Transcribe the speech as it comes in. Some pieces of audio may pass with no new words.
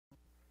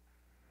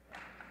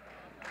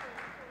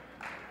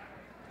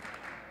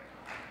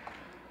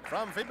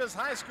From Phoebus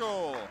High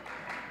School,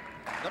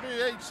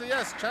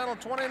 WHCS Channel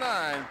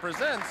 29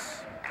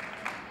 presents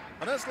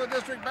Peninsula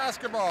District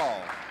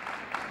Basketball.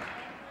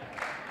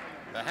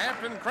 The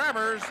Hampton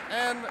Crabbers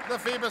and the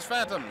Phoebus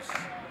Phantoms.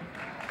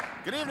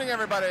 Good evening,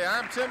 everybody.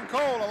 I'm Tim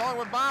Cole along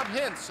with Bob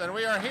Hintz, and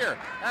we are here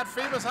at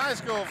Phoebus High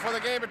School for the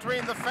game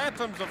between the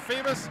Phantoms of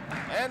Phoebus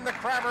and the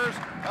Crabbers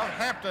of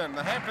Hampton.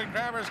 The Hampton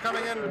Crabbers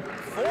coming in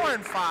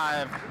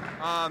 4-5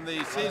 on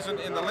the season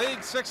in the league,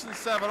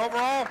 6-7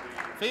 overall.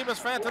 Phoebus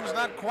Phantoms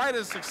not quite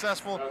as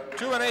successful,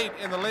 2-8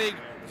 in the league,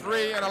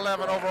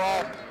 3-11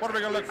 overall. What are we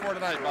going to look for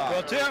tonight, Bob?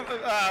 Well, Tim,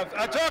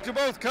 I talked to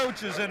both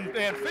coaches, and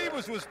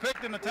Phoebus was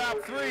picked in the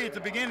top 3 at the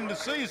beginning of the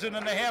season,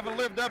 and they haven't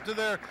lived up to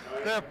their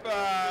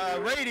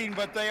rating,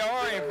 but they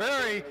are a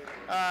very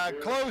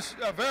close,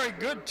 a very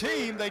good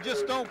team. They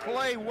just don't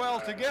play well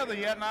together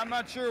yet, and I'm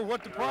not sure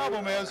what the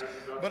problem is,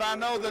 but I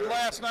know that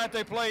last night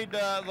they played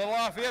the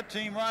Lafayette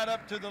team right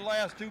up to the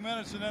last 2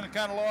 minutes, and then it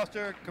kind of lost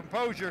their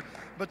composure.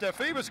 But the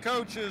Phoebus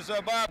coach is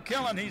Bob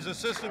Killen. He's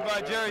assisted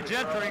by Jerry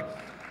Gentry.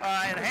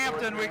 In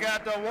Hampton, we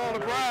got Walter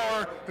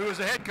Brower, who is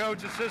the head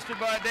coach, assisted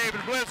by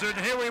David Blizzard.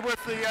 And here we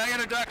with the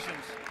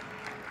introductions.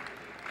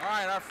 All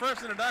right, our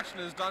first introduction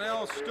is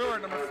Donnell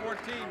Stewart, number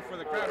 14 for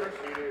the Crabbers.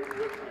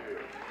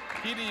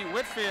 Petey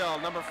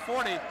Whitfield, number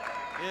 40,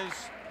 is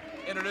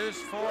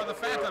introduced for the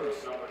Phantoms.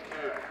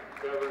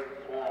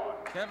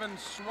 Kevin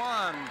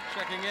Swan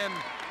checking in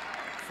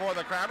for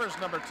the Crabbers,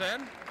 number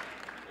 10.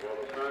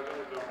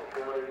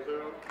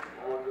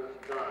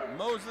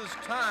 Moses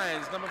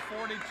Tynes, number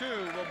 42,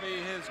 will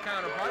be his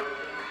counterpart.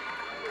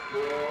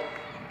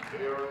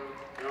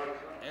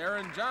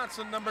 Aaron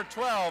Johnson, number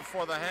 12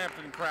 for the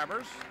Hampton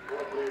Crabbers.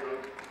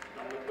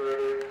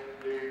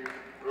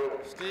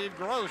 Steve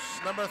Gross,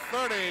 number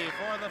 30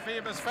 for the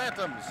Phoebus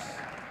Phantoms.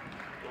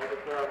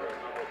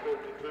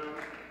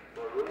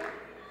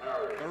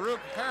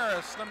 Baruch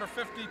Harris, number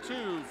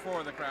 52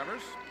 for the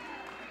Crabbers.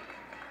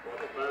 For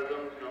the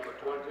Phantoms, number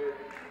 20,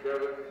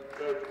 Kevin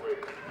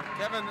Sedgwick.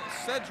 Kevin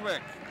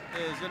Sedgwick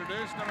is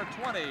introduced, number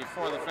 20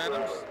 for the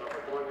Phantoms. Number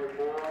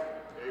 24,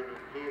 David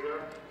Keeter.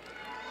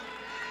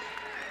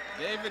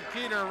 David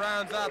Keeter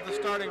rounds out the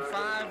starting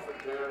 5. Number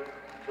 10,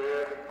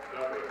 Ted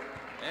Douglas.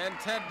 And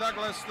Ted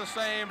Douglas the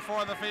same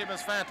for the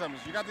Phoebus Phantoms.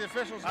 You got the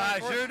officials? I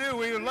sure do.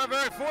 We were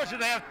very fortunate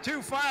to have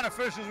 2 fine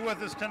officials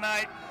with us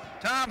tonight.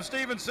 Tom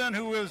Stevenson,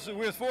 who we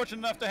were fortunate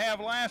enough to have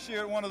last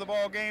year at one of the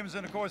ball games,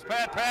 and of course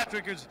Pat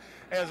Patrick, as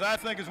I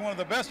think is one of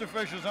the best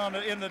officials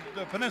in the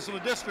Peninsula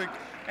District.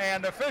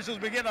 And officials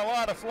be getting a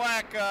lot of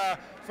flack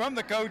from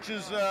the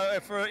coaches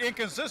for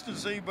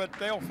inconsistency, but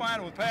they'll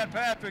find with Pat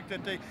Patrick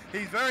that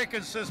he's very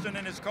consistent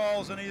in his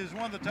calls, and he is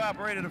one of the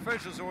top-rated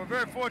officials. So we're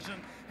very fortunate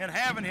in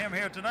having him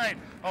here tonight,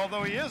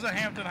 although he is a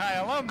Hampton High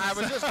alumnus. I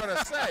was just going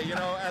to say, you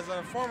know, as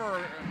a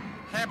former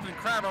Hampton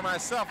Crabber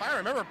myself, I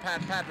remember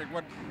Pat Patrick.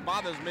 What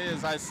bothers me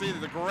is I see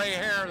the gray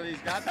hair that he's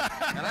got,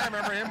 and I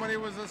remember him when he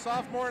was a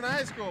sophomore in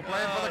high school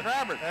playing for the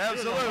Crabbers.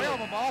 Absolutely. He was a hell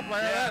of a ball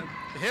player then.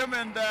 Him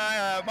and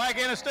Mike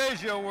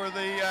Anastasio were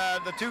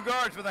the 2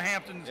 guards for the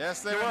Hamptons.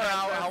 Yes, they were.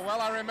 How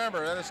well I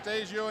remember.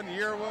 Anastasio and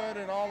Yearwood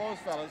and all those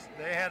fellas.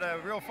 They had a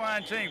real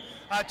fine team.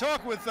 I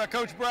talked with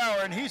Coach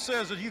Brower, and he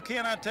says that you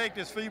cannot take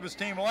this Phoebus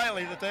team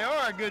lightly, that they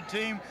are a good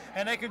team,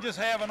 and they can just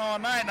have an all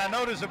night. And I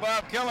noticed that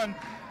Bob Killen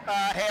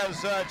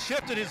has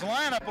shifted his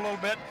lineup a little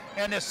bit,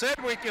 and as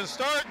Sedgwick is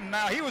starting.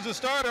 Now, he was a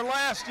starter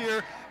last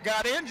year,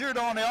 got injured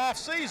on the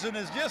off-season,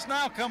 is just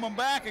now coming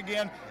back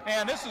again,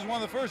 and this is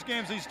one of the first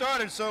games he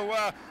started, so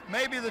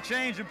maybe the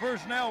change in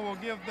personnel will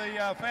give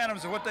the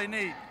Phantoms what they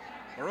need.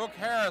 Baruch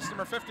Harris,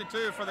 number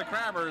 52 for the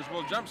Crabbers,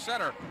 will jump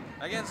center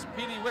against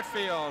Petey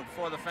Whitfield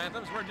for the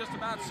Phantoms. We're just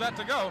about set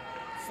to go.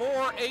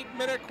 4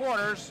 8-minute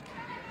quarters,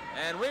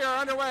 and we are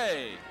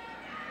underway.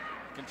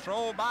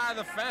 Controlled by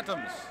the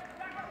Phantoms.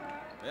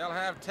 They'll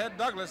have Ted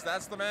Douglas.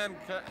 That's the man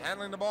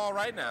handling the ball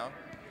right now.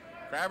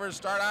 Crabbers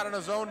start out in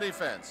a zone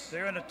defense.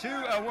 They're in a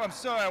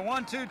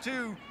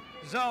 1-2-2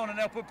 zone, and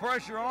they'll put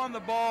pressure on the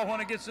ball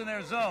when it gets in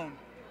their zone.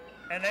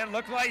 And they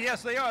look like,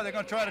 yes, they are. They're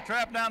going to try to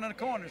trap down in the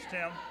corners,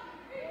 Tim.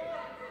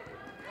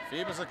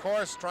 Phoebus, of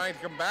course, trying to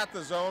combat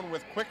the zone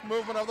with quick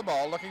movement of the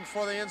ball, looking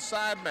for the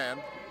inside man.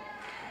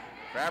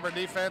 Crabber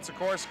defense, of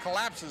course,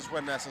 collapses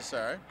when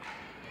necessary.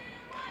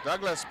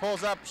 Douglas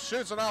pulls up,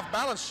 shoots an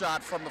off-balance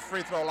shot from the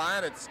free throw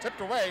line. It's tipped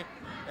away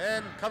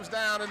and comes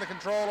down in the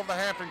control of the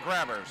Hampton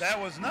Crabbers.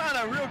 That was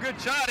not a real good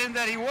shot in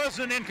that he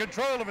wasn't in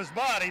control of his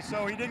body,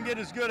 so he didn't get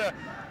as good a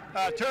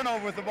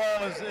turnover with the ball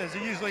as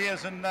he usually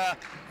is. And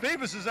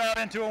Phoebus is out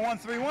into a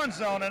 1-3-1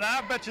 zone, and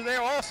I bet you they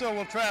also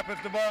will trap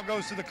if the ball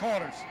goes to the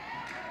corners.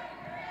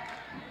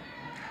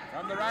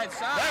 From the right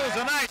side. That was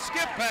a nice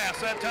skip pass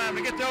that time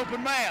to get the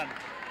open man.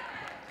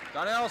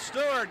 Donnell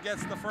Stewart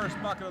gets the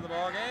first bucket of the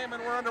ball game,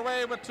 and we're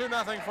underway with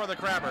 2-0 for the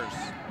Crabbers.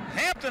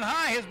 Hampton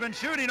High has been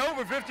shooting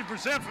over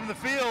 50% from the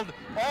field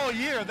all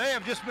year. They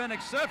have just been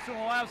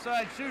exceptional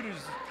outside shooters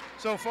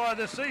so far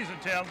this season,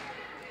 Tim.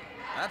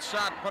 That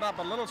shot put up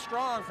a little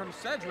strong from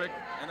Sedgwick,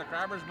 and the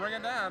Crabbers bring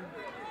it down.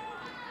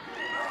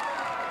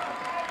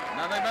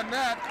 Nothing but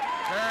net.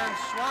 Terrence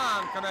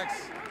Swan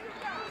connects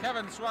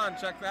Kevin Swan,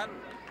 check that,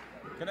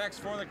 connects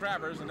for the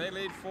Crabbers, and they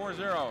lead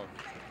 4-0.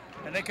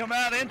 And they come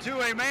out into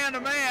a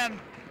man-to-man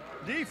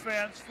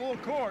defense, full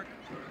court,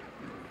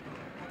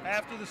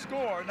 after the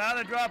score. Now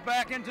they drop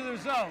back into their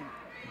zone.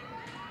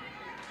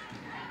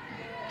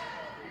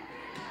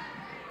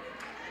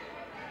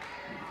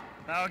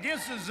 Now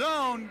against the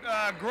zone,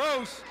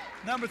 Gross,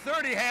 number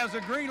 30, has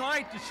a green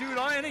light to shoot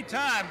on any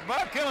time.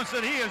 Bob Killen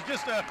said he is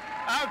just an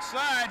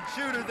outside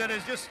shooter that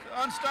is just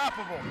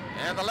unstoppable.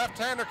 And the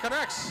left-hander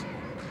connects.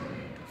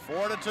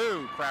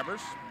 4-2,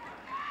 Crabbers.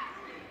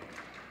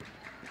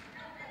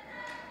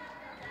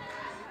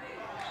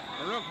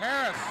 Baruch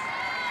Harris.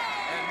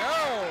 And no,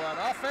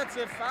 an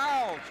offensive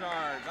foul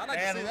charge. I'd like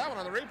to see that one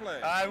on the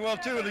replay. I will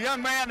too. The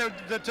young man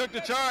that took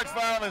the charge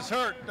foul is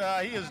hurt.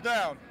 He is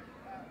down.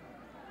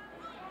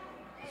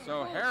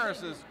 So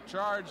Harris is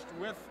charged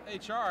with a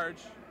charge.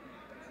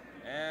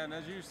 And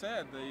as you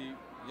said, the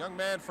young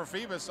man for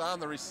Phoebus on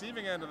the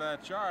receiving end of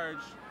that charge.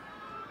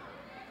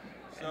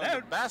 So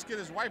the basket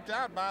is wiped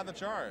out by the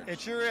charge. It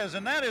sure is,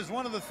 and that is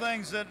one of the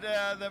things that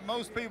that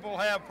most people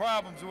have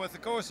problems with.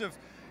 Of course,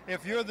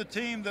 if you're the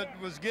team that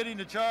was getting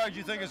the charge,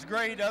 you think it's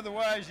great.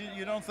 Otherwise,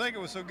 you don't think it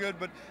was so good.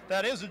 But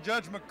that is a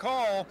judgment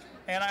call,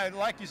 and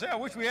like you said, I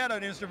wish we had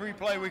an instant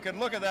replay. We could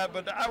look at that,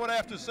 but I would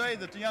have to say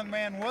that the young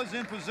man was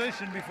in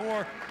position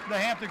before the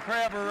Hampton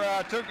Crabber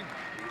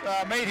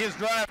made his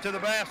drive to the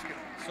basket.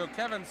 So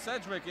Kevin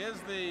Sedgwick is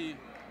the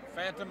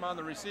Phantom on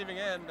the receiving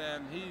end,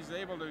 and he's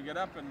able to get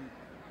up, and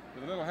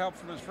with a little help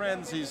from his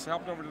friends, he's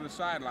helped over to the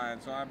sideline.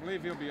 So I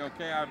believe he'll be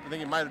okay. I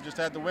think he might have just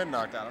had the wind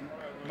knocked out of him.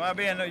 Might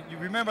be, and you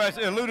remember I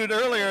alluded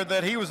earlier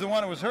that he was the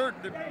one that was hurt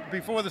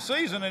before the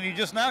season, and he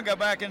just now got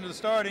back into the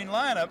starting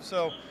lineup.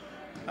 So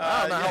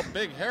I don't know how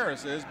big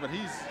Harris is, but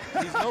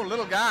he's no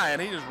little guy, and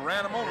he just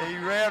ran him over. He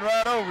ran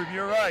right over him.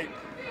 You're right.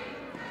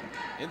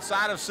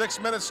 Inside of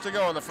 6 minutes to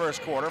go in the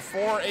first quarter,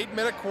 4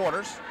 8-minute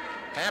quarters.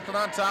 Hampton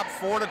on top,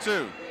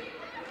 4-2.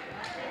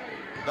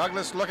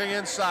 Douglas looking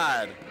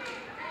inside.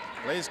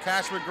 Plays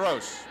catch with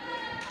Gross.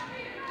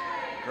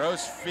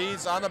 Gross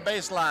feeds on the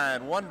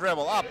baseline. One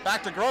dribble up,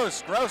 back to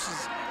Gross. Gross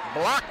is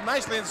blocked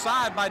nicely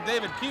inside by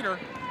David Keeter.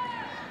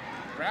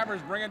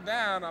 Crabbers bring it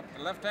down. Up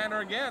the left-hander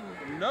again.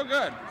 No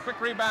good.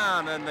 Quick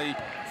rebound, and the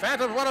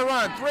Phantoms want to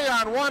run.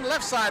 3-on-1,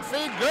 left side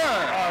feed. Good.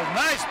 Oh,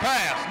 nice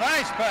pass.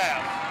 Nice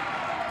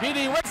pass.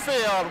 P.D.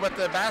 Whitfield with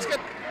the basket,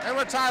 and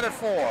we're tied at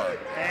 4.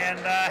 And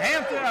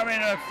Hampton,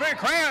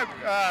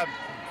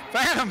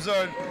 Phantoms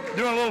are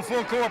doing a little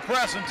full court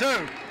pressing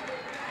too.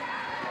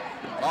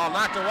 Ball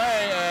knocked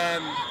away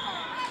and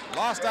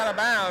lost out of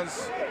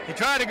bounds. He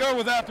tried to go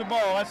without the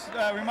ball.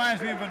 That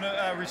reminds me of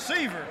a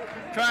receiver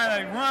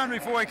trying to run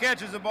before he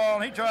catches the ball,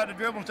 and he tried to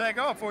dribble and take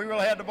off before he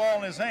really had the ball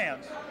in his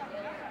hands.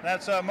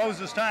 That's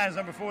Moses Tynes,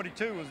 number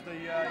 42, was the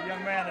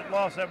young man that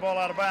lost that ball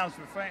out of bounds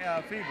for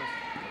Phoebus.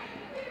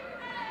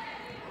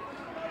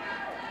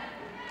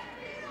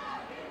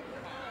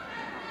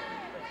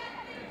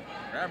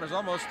 Crabbers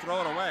almost throw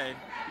it away.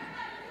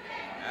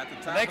 At the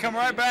top they come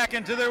right back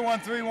into their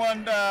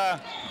 1-3-1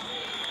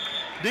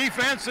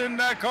 defense and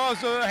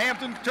cause a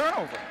Hampton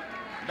turnover.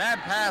 Bad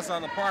pass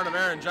on the part of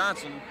Aaron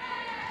Johnson.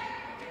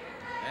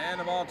 And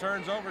the ball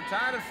turns over,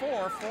 tied at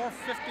 4,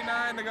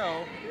 4:59 to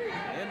go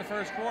in the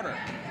first quarter.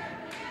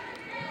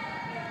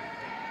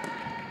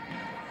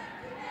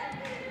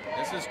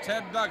 This is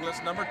Ted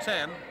Douglas, number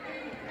 10.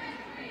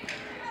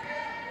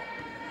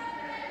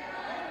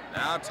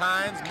 Now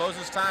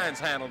Moses Tynes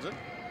handles it.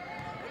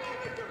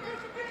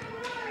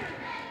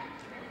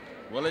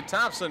 Willie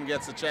Thompson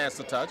gets a chance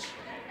to touch.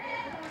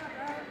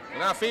 And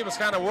now Phoebus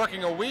kind of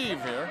working a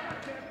weave here.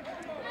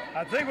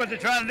 I think what they're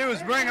trying to do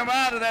is bring them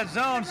out of that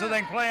zone so they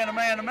can play in a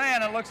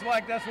man-to-man. It looks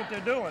like that's what they're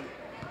doing.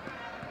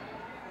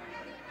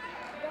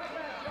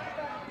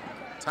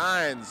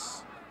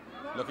 Tynes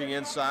looking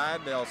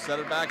inside. They'll set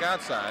it back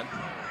outside.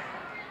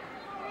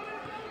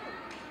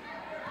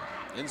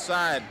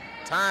 Inside,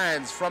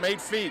 Tynes from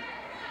 8 feet.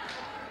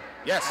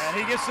 Yes. And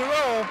he gets the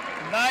roll.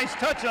 Nice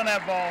touch on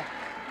that ball.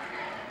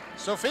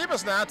 So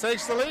Phoebus now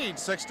takes the lead,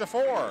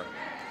 6-4.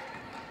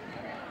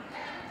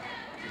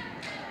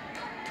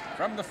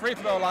 From the free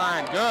throw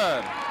line,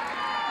 good.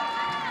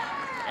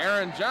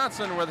 Aaron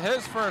Johnson with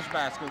his first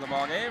basket of the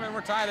ball game, and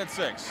we're tied at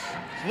 6.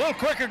 It's a little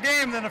quicker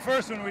game than the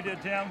first one we did,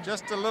 Tim.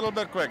 Just a little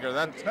bit quicker.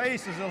 That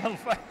pace is a little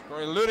fast.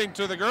 We're alluding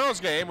to the girls'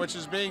 game, which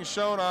is being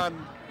shown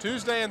on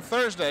Tuesday and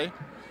Thursday.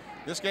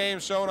 This game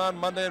shown on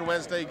Monday and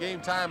Wednesday. Game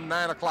time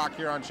 9 o'clock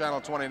here on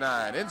Channel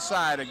 29.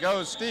 Inside it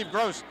goes. Steve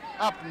Gross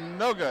up,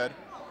 no good.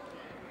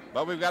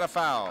 But we've got a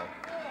foul.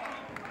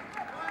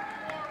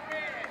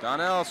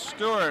 Donnell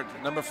Stewart,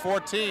 number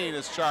 14,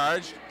 is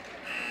charged.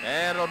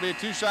 And it'll be a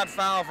 2-shot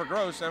foul for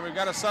Gross. And we've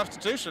got a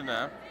substitution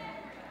now.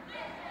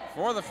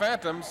 For the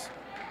Phantoms,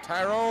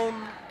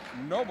 Tyrone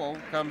Noble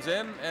comes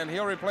in, and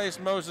he'll replace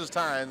Moses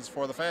Tynes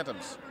for the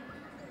Phantoms.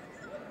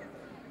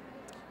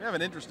 We have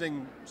an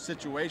interesting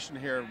situation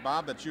here,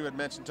 Bob, that you had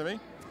mentioned to me.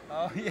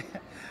 Oh, yeah.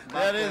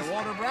 That is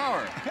Walter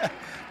Brower.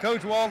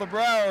 Coach Walter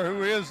Brower,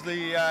 who is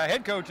the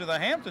head coach of the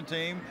Hampton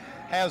team,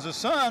 has a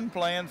son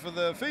playing for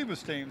the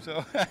Phoebus team,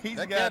 so he's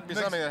that got can't be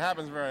something that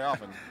happens very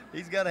often.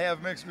 He's got to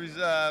have mixed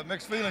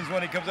feelings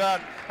when he comes out.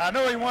 I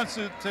know he wants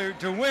to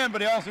win,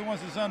 but he also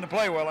wants his son to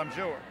play well, I'm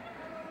sure.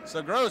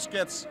 So Gross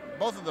gets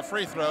both of the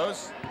free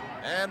throws,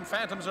 and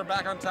Phantoms are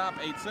back on top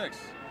 8-6.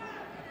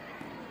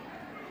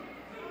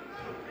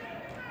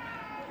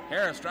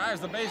 Harris drives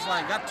the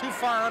baseline, got too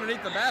far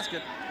underneath the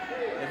basket.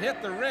 It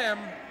hit the rim,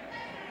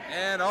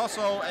 and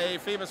also a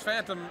Phoebus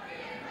Phantom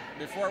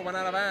before it went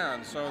out of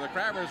bounds. So the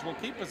Crabbers will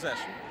keep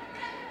possession.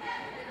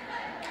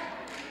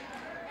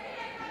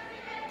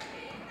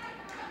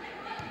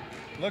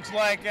 Looks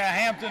like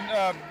Hampton,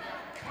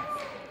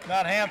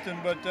 not Hampton,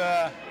 but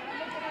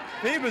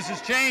Phoebus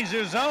has changed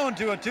their zone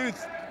to a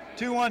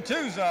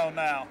 2-1-2 zone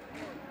now.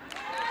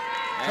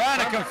 Trying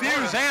to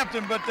confuse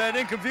Hampton, but they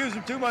didn't confuse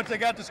them too much. They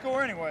got the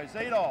score anyways,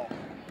 8-all.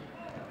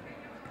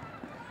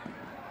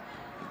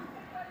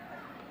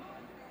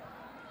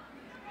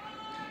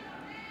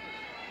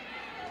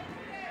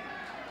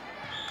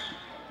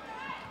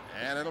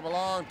 And it'll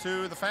belong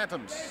to the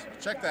Phantoms.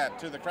 Check that,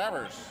 to the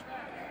Crabbers.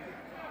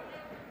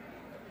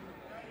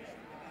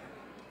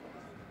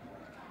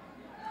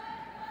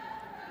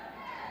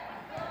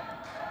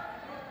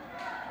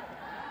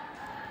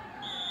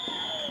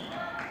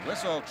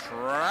 Whistle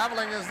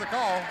traveling is the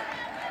call.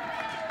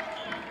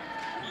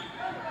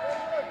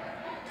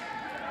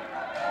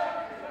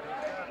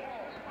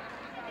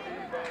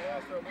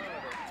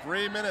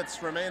 Three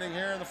minutes remaining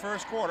here in the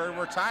first quarter.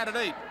 We're tied at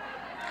 8.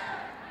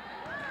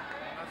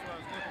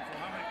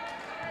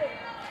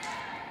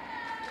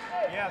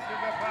 Yeah, still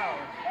got power.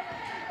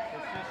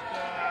 It's just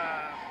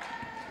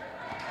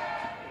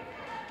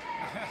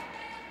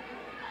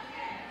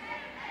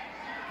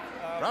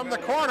from the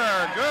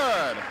corner,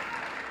 good.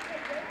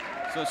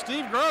 So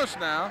Steve Gross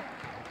now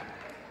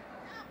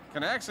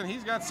connects, and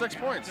he's got 6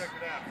 points.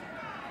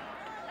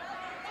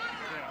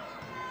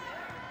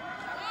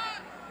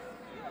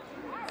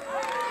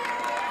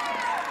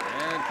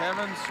 And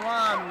Kevin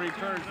Swan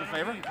returns the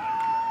favor.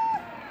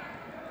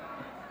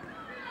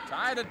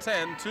 Tied at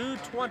 10,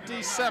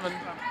 2:27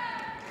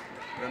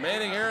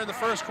 remaining here in the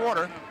first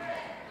quarter.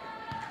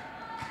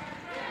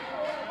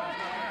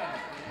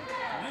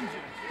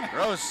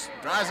 Gross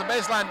drives the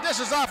baseline,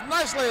 dishes off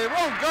nicely, it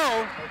won't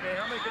go.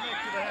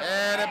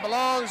 And it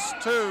belongs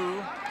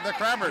to the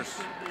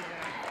Crabbers.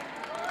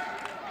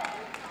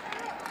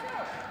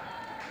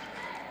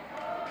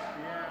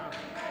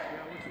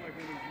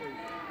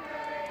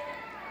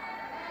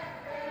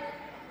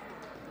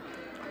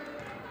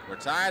 We're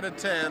tied at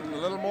 10, a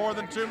little more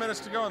than 2 minutes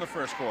to go in the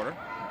first quarter.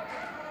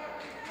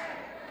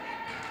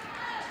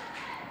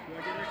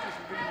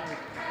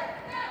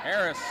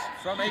 Harris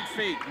from 8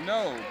 feet,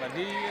 no, but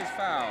he is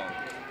fouled.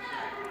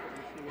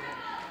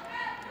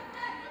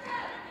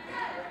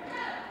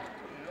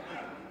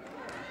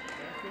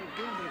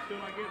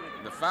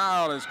 The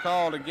foul is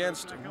called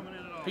against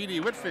P.D.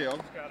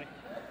 Whitfield,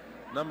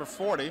 number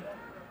 40.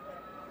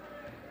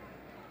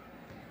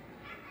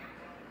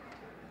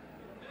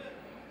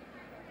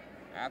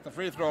 At the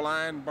free throw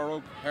line,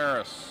 Baruch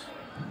Harris.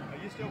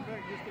 You're still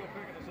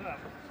picking us up.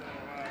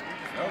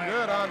 So, no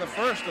good on the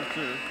first of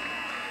 2.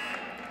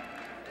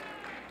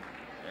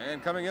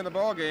 And coming in the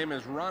ball game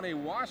is Ronnie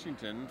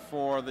Washington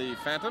for the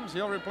Phantoms.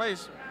 He'll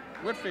replace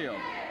Whitfield.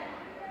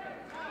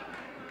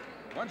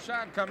 One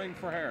shot coming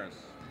for Harris.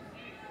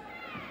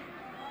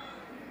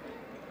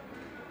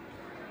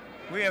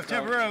 We have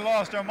temporarily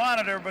lost our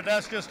monitor, but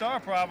that's just our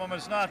problem.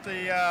 It's not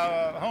the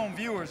home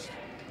viewers'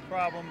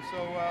 problem. So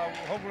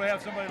hopefully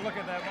have somebody look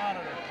at that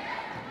monitor.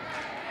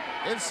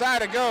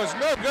 Inside it goes,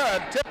 no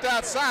good. Tipped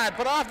outside,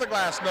 put off the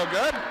glass, no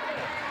good.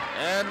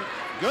 And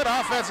good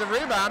offensive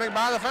rebounding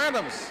by the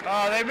Phantoms.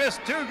 They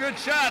missed 2 good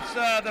shots.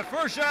 The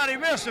first shot he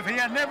missed, if he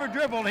had never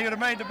dribbled, he would have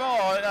made the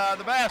ball,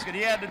 the basket.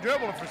 He had to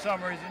dribble it for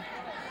some reason.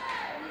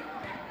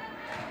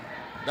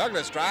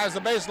 Douglas drives the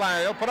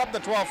baseline. He'll put up the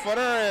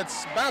 12-footer.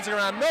 It's bouncing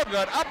around, no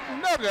good. Up,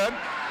 no good.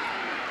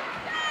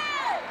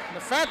 The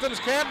Phantoms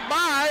can't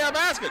buy a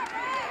basket.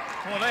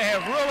 Well, they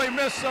have really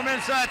missed some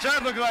inside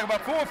shots. Looking like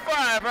about 4 or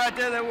 5 right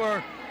there that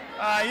were,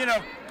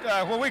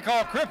 what we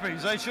call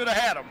crippies. They should have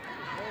had them.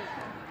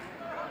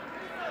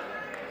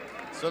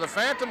 So the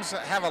Phantoms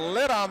have a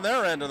lid on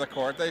their end of the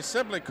court. They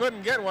simply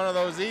couldn't get one of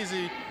those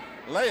easy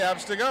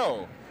layups to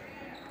go.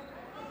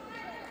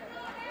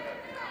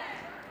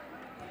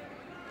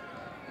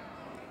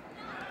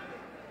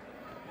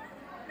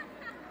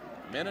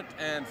 Minute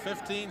and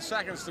 15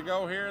 seconds to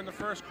go here in the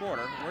first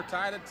quarter. We're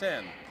tied at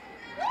 10.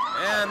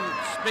 And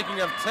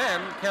speaking of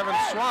 10, Kevin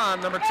Swan,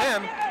 number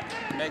 10,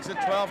 makes it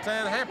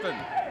 12-10 Hampton.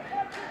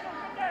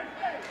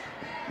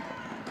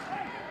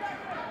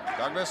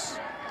 Douglas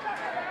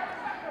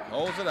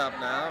holds it up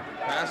now,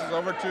 passes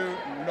over to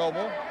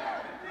Noble.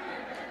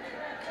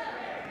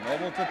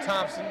 Noble to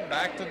Thompson,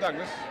 back to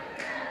Douglas.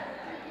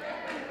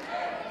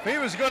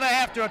 Phoebus is going to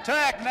have to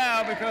attack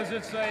now because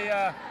it's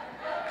a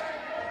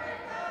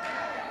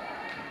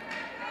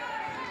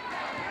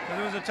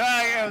there was a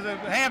tie.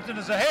 Hampton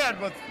is ahead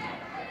with.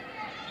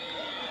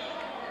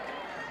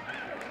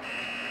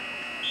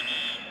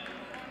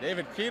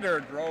 David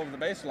Keeter drove the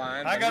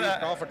baseline. I got a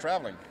call for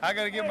traveling. I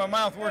got to get my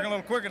mouth working a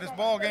little quicker. This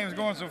ball game's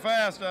going so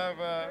fast. I've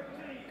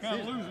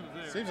kind of losing it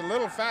there. Seems a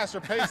little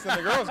faster paced than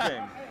the girls'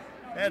 game.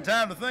 Had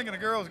time to think of the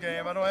girls'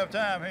 game. I don't have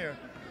time here.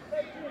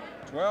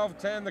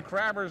 12-10, the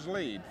Crabbers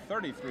lead.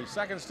 33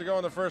 seconds to go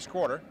in the first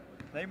quarter.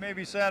 They may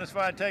be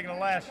satisfied taking the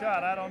last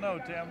shot. I don't know,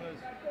 Tim. There's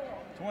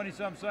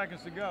 20-some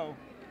seconds to go.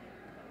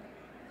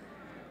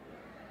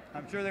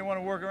 I'm sure they want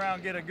to work around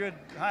and get a good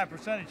high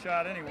percentage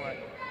shot anyway.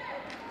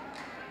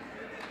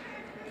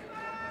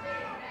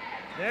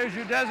 There's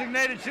your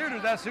designated shooter.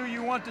 That's who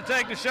you want to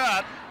take the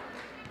shot.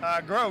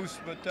 Gross,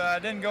 but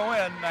didn't go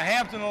in.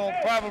 Hampton will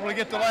probably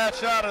get the last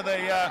shot of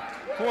the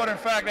quarter. In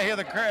fact, I hear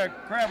the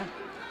Crabber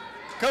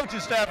coaching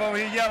staff over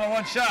here yelling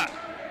one shot.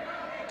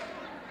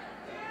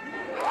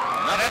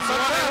 That's the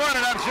one they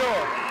wanted, I'm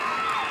sure.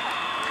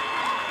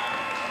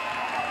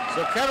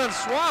 So Kevin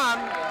Swan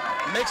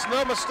makes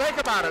no mistake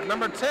about it.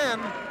 Number 10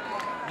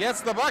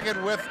 gets the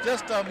bucket with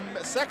just a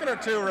second or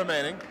two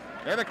remaining.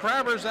 And the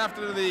Crabbers,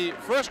 after the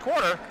first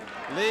quarter,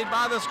 lead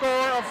by the score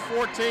of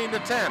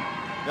 14-10.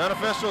 The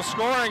unofficial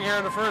scoring here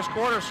in the first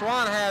quarter,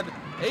 Swan had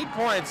 8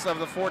 points of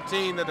the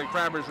 14 that the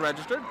Crabbers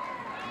registered.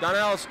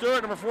 Donnell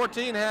Stewart, number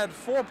 14, had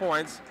 4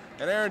 points,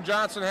 and Aaron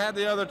Johnson had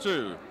the other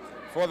 2.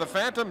 For the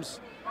Phantoms,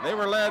 they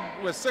were led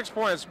with 6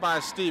 points by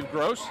Steve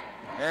Gross,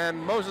 and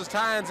Moses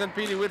Tynes and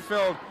Petey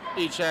Whitfield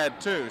each had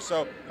 2.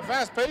 So a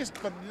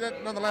fast-paced, but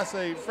nonetheless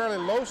a fairly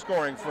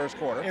low-scoring first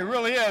quarter. It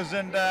really is,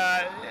 and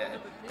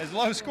it's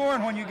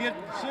low-scoring when you get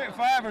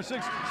 5 or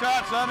 6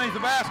 shots underneath the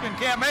basket and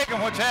can't make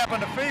them, which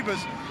happened to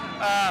Phoebus.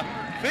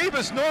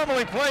 Phoebus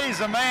normally plays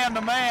a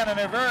man-to-man, and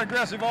they're very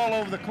aggressive all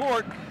over the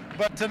court.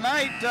 But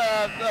tonight,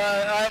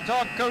 I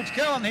talked to Coach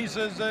Kellen. He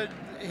says that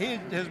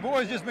his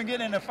boys just been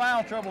getting into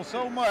foul trouble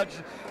so much.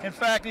 In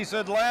fact, he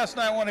said last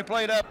night when he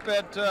played up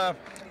at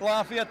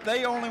Lafayette,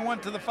 they only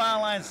went to the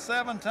foul line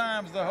 7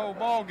 times the whole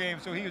ball game.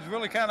 So he was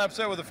really kind of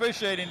upset with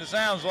officiating, it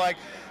sounds like.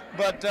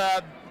 But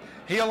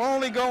he'll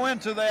only go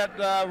into that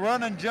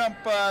run and jump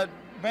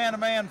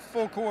man-to-man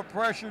full court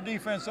pressure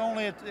defense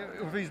only if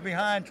he's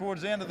behind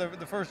towards the end of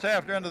the first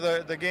half, the end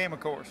of the game, of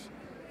course.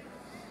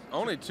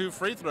 Only 2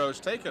 free throws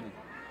taken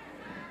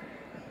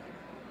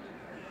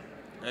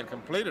and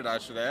completed, I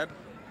should add.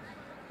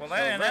 Well,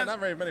 so not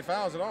very many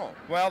fouls at all.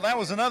 Well, that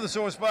was another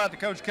sore spot that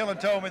Coach Killen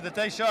told me, that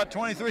they shot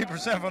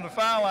 23% from the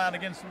foul line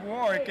against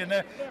Warwick, and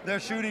they're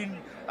shooting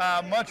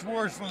much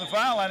worse from the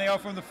foul line than they are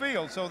from the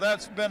field. So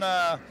that's been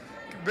a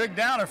big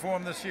downer for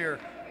them this year.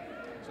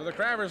 So the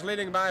Crabbers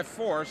leading by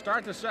 4.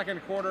 Start the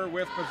second quarter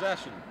with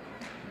possession.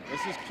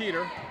 This is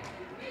Keeter.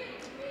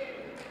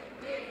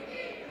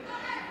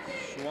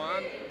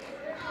 Swan.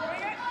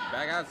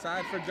 Back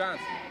outside for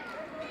Johnson.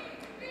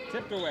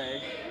 Tipped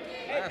away.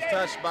 Last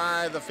touch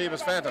by the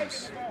Phoebus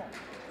Phantoms.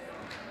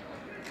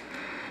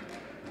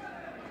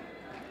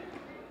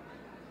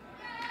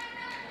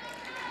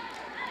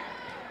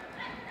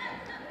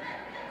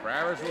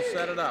 Crabbers will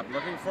set it up,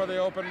 looking for the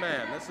open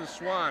man. This is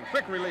Swan.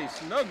 Quick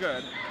release, no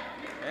good.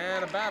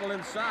 And a battle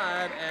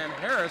inside, and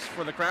Harris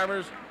for the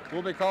Crabbers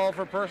will be called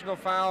for personal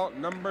foul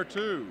number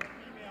 2.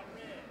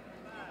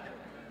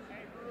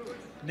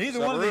 Neither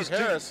one of these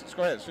Harris,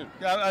 go ahead, shoot.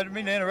 I didn't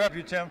mean to interrupt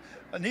you, Tim.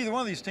 Neither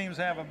one of these teams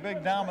have a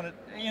big dominant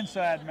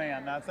inside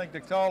man. I think the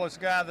tallest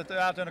guy that's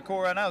out there in the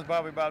court right now is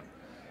probably about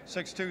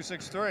 6'2",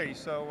 6'3".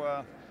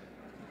 So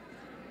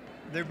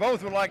they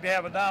both would like to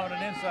have a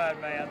dominant inside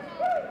man.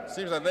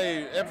 Seems like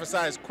they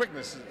emphasize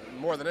quickness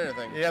more than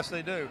anything. Yes,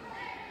 they do.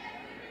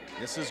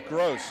 This is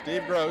Gross,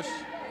 Steve Gross.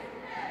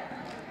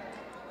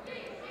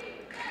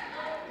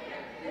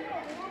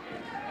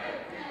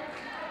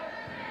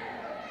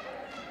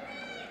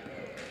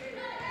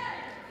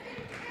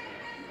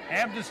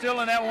 Hampton still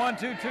in that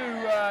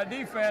 1-2-2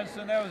 defense,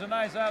 and that was a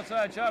nice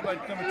outside shot by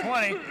number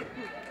 20. It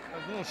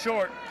was a little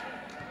short.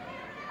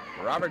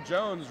 Robert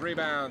Jones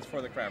rebounds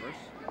for the Crabbers.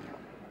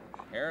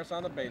 Harris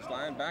on the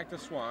baseline, back to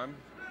Swan.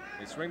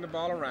 They swing the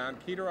ball around.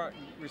 Keeter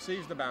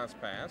receives the bounce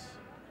pass.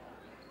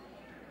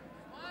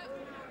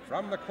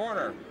 From the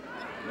corner,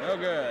 no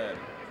good.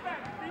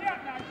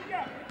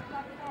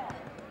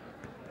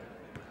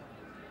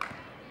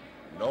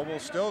 Noble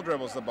still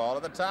dribbles the ball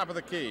at the top of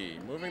the key,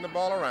 moving the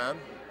ball around.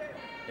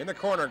 In the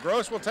corner,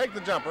 Gross will take the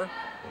jumper,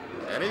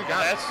 and he's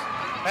got it.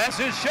 That's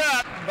his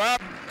shot.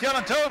 Bob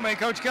Killen told me,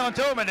 Coach Killen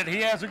told me that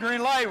he has a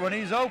green light when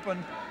he's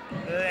open,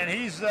 and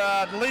he's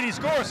the leading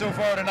scorer so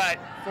far tonight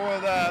for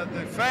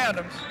the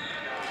Phantoms.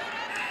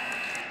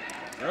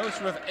 Gross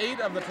with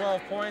 8 of the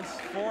 12 points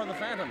for the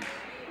Phantoms.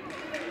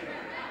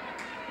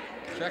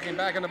 Checking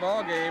back in the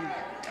ball game,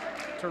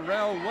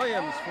 Terrell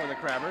Williams for the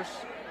Crabbers,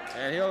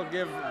 and he'll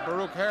give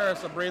Baruch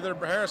Harris a breather.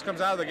 Harris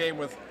comes out of the game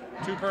with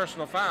 2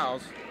 personal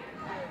fouls.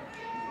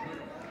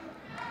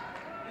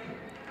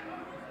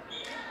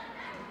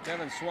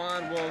 Kevin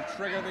Swan will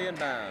trigger the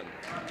inbound.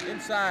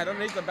 Inside,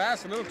 underneath the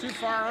basket, a little too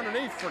far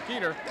underneath for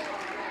Keeter.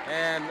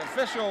 And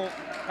official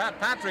Pat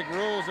Patrick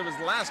rules it was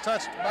the last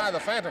touch by the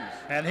Phantoms.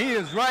 And he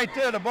is right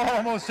there. The ball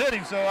almost hit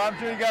him, so I'm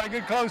sure he got a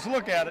good close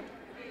look at it.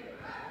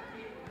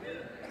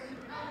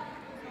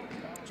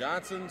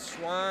 Johnson,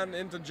 Swan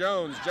into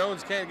Jones.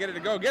 Jones can't get it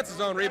to go. Gets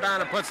his own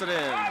rebound and puts it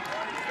in.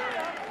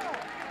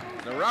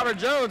 So Robert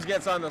Jones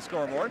gets on the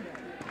scoreboard.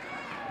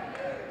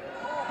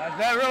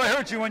 That really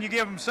hurts you when you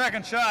give them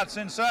second shots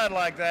inside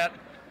like that.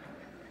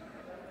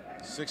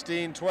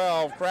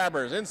 16-12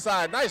 Crabbers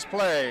inside. Nice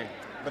play,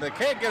 but they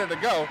can't get it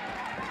to go.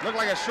 Looked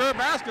like a sure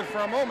basket for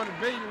a moment.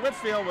 Big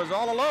Whitfield was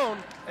all alone.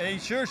 He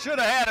sure should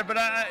have had it, but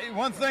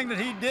one thing that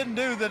he didn't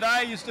do that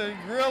I used to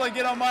really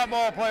get on my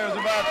ball players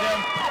about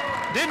him,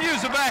 didn't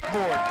use the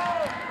backboard.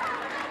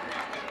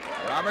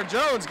 Robert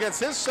Jones gets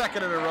his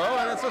second in a row,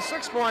 and it's a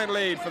 6-point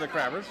lead for the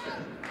Crabbers.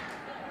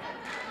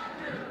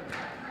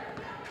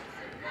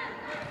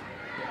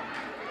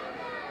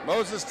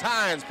 Moses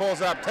Tynes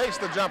pulls up, takes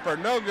the jumper,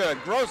 no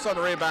good. Gross on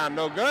the rebound,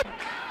 no good.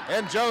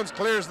 And Jones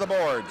clears the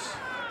boards.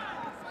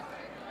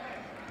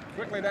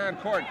 Quickly down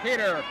court,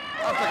 Peter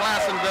off the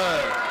glass and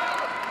good.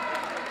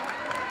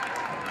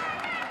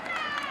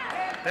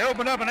 They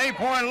opened up an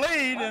 8-point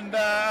lead, and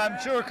I'm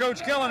sure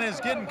Coach Killen is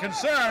getting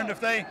concerned if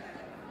they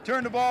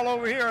turn the ball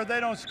over here or they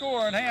don't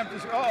score, and Hampton,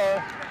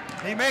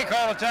 he may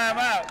call a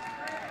timeout.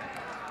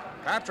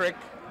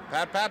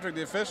 Pat Patrick,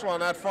 the official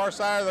on that far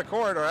side of the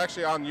court, or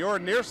actually on your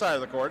near side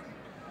of the court,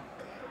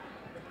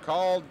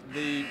 called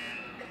the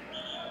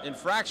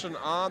infraction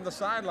on the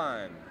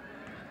sideline.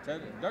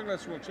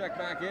 Douglas will check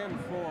back in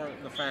for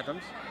the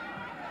Phantoms,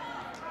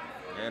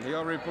 and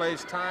he'll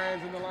replace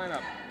Tynes in the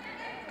lineup.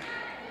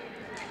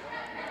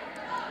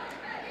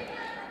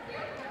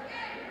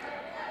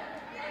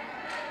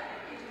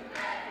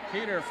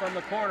 Peter from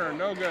the corner,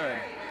 no good.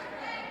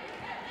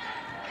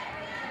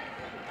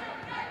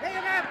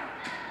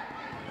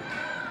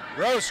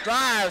 Gross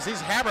drives, he's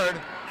hammered,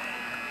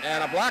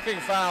 and a blocking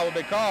foul will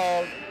be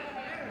called.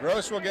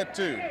 Gross will get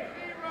 2.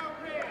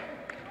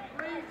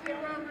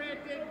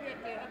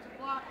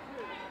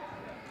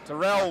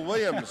 Terrell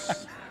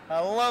Williams. I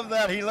love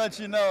that he lets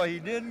you know he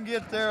didn't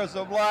get there as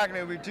a block, and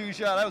it would be 2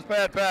 shots. That was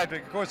Pat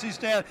Patrick. Of course, he's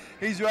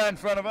right in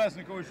front of us,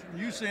 and of course,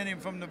 you seen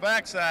him from the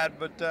backside,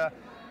 but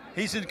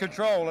he's in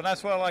control, and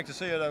that's what I like to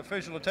see, an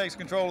official that takes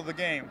control of the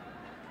game.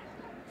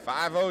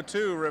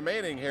 5:02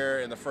 remaining here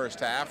in the first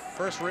half.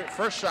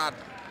 First shot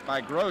by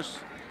Gross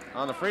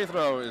on the free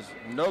throw is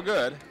no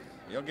good.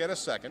 He'll get a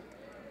second.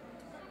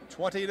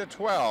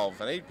 20-12,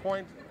 an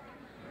 8-point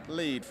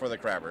lead for the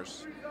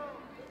Crabbers.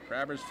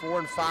 Crabbers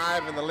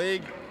 4-5 in the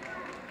league,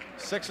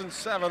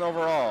 6-7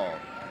 overall.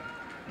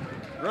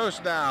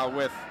 Gross now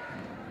with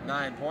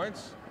 9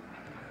 points.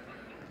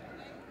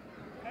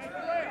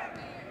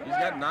 He's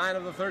got 9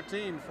 of the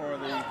 13 for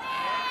the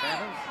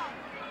Phantoms.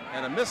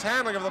 And a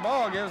mishandling of the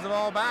ball gives the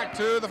ball back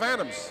to the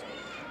Phantoms.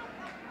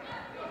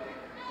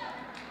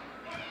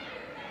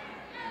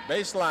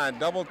 Baseline,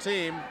 double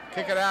team,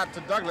 kick it out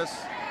to Douglas.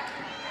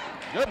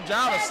 Good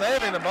job of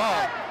saving the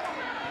ball.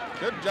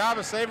 Good job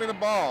of saving the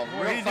ball.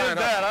 Well, he did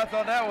that. I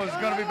thought that was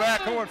going to be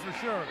backcourt for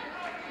sure.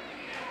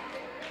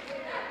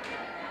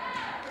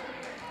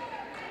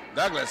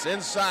 Douglas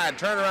inside,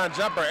 turnaround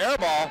jumper, air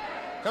ball,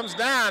 comes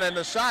down, and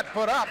the shot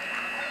put up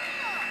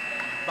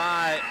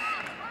by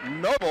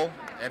Noble,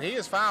 and he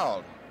is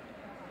fouled.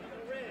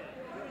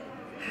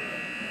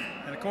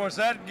 And of course,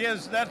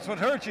 that's what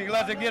hurts you. You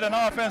let them get an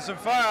offensive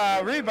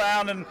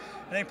rebound, and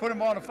they put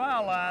him on the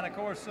foul line. Of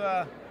course,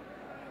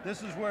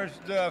 this is where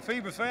the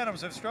Phoebus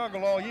Phantoms have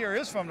struggled all year,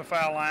 is from the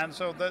foul line.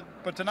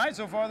 But tonight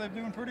so far they're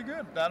doing pretty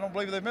good. I don't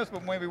believe they missed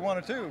but maybe 1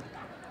 or 2.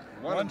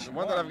 One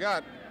that I've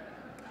got.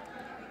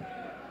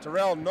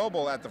 Terrell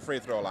Noble at the free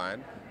throw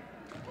line.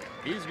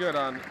 He's good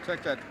on,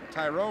 check that,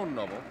 Tyrone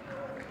Noble.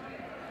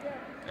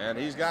 And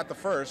he's got the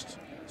first.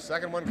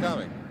 Second one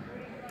coming.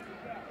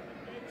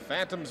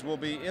 Phantoms will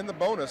be in the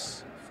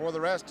bonus for the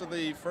rest of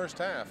the first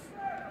half.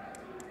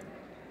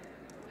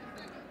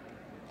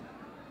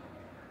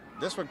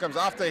 This one comes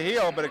off the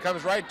heel, but it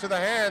comes right to the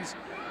hands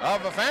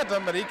of the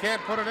Phantom, but he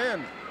can't put it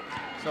in.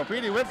 So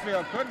Petey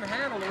Whitfield couldn't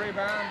handle the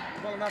rebound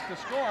well enough to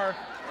score.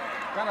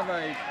 Kind of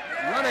a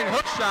running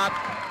hook shot,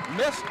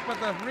 missed, but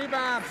the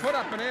rebound put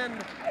up and in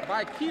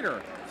by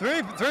Keeter.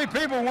 Three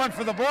people went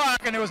for the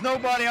block, and there was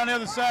nobody on the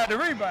other side to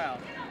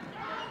rebound.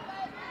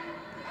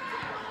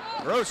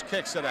 Gross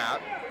kicks it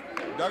out.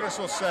 Douglas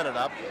will set it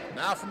up.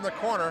 Now from the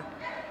corner,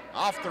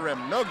 off the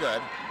rim, no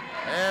good.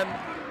 And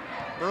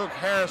Brooke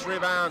Harris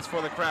rebounds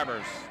for the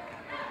Crabbers.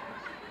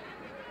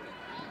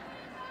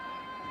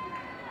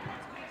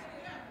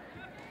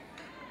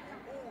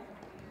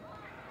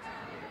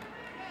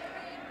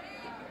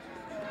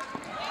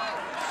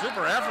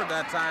 Super effort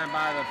that time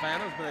by the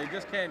Phantoms, but they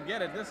just can't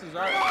get it. This is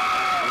our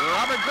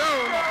Robert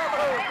Jones.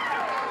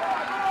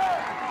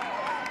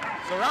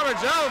 So Robert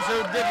Jones,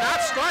 who did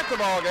not start the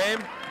ball game,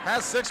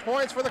 has 6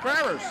 points for the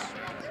Crabbers.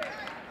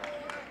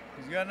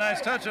 He's got a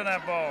nice touch on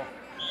that ball.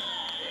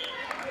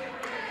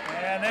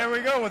 And there we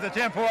go with the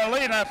 10-point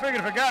lead. And I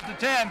figured if it got to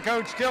 10,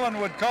 Coach Killen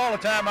would call a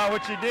timeout,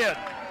 which he did.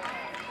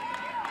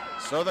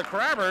 So the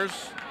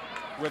Crabbers,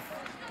 with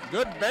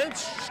good bench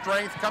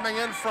strength coming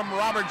in from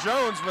Robert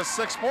Jones with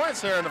 6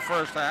 points here in the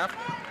first half.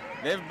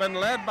 They've been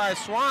led by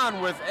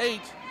Swan with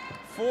 8,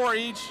 4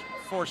 each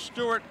for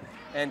Stewart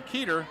and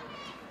Keeter.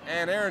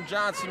 and Aaron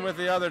Johnson with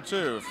the other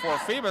 2. For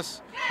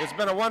Phoebus, it's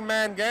been a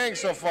one-man gang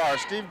so far.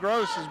 Steve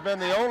Gross has been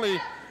the only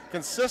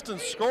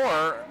consistent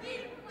scorer.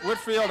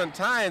 Whitfield and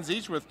Tynes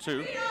each with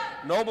 2,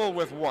 Noble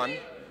with 1,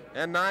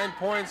 and 9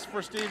 points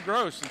for Steve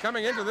Gross. And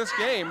coming into this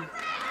game,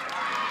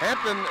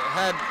 Hampton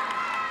had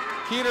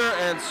Keeter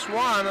and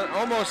Swan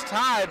almost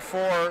tied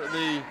for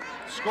the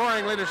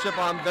scoring leadership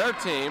on their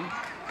team.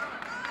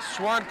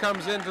 Swan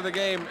comes into the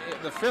game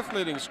the 5th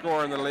leading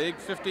scorer in the league,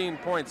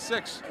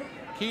 15.6.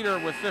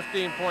 Keeter with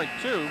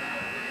 15.2.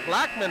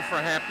 Blackman for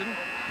Hampton,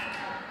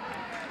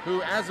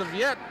 who as of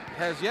yet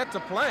has yet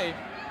to play,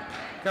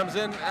 comes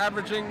in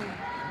averaging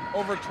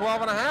over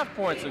 12.5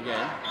 points a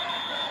game.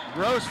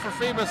 Gross for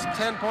Phoebus,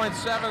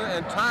 10.7,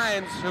 and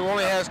Tynes, who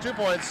only has 2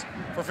 points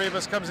for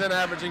Phoebus, comes in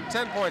averaging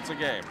 10 points a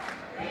game.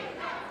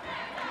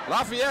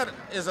 Lafayette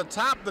is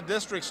atop the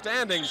district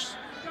standings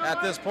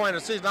at this point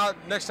of the season. Now,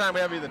 next time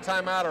we have either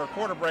timeout or a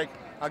quarter break,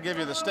 I'll give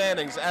you the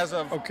standings as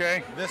of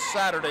this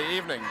Saturday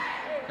evening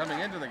coming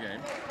into the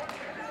game.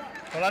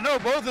 Well, I know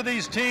both of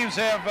these teams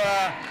have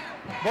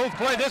both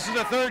played. This is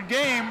the 3rd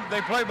game. They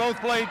both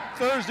played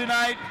Thursday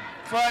night,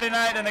 Friday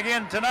night, and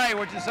again tonight,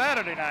 which is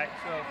Saturday night.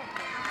 So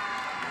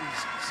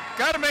it's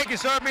got to make you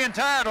start being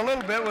tired a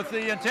little bit with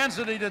the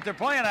intensity that they're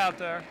playing out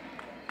there.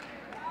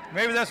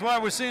 Maybe that's why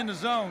we're seeing the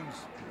zones.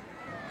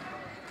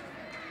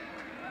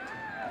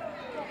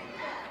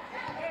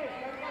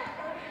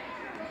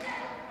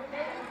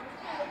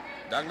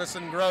 Douglas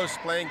and Gross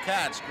playing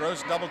catch.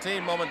 Gross double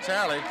team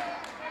momentarily.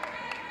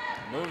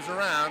 Moves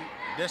around,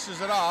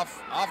 dishes it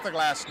off the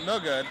glass, no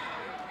good.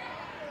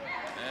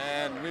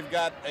 And we've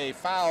got a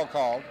foul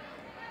called.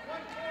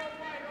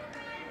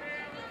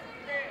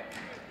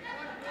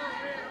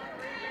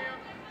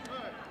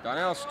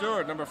 Donnell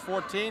Stewart, number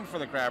 14 for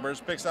the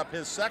Crabbers, picks up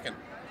his 2nd.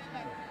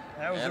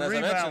 That was and a as I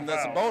rebound mentioned,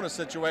 that's a foul. bonus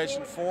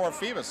situation for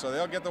Phoebus, so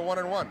they'll get the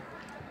 1-and-1.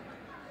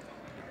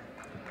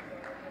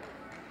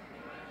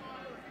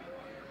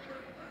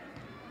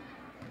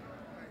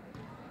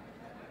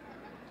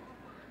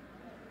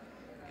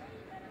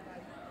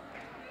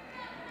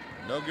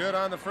 No good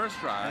on the first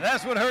drive. And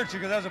that's what hurts you,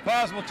 because there's a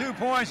possible 2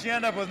 points, you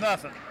end up with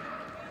nothing.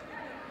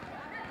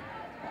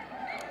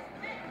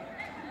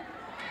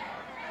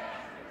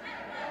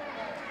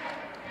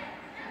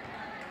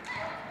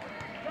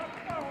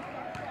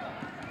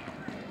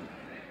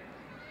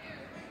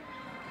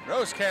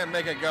 Gross can't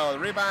make it go. The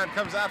rebound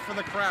comes out for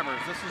the Crabbers.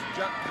 This is,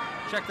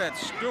 check that,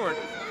 Stewart,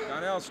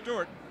 Donnell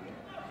Stewart.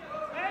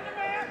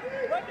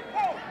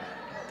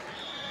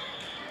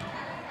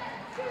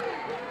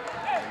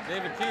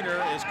 David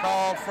Keeter is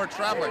called for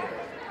traveling.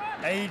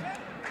 He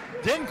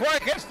didn't quite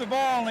catch the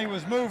ball and he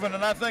was moving,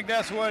 and I think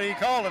that's what he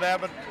called it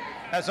at, but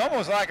that's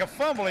almost like a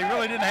fumble. He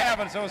really didn't have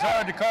it, so it's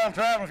hard to call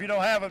traveling if you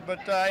don't have it, but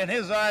in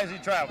his eyes, he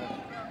traveled.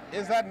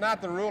 Is that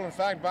not the rule, in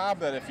fact, Bob,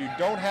 that if you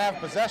don't have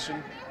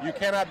possession, you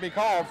cannot be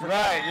called for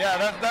traveling? Right,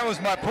 yeah, that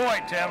was my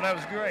point, Tim. That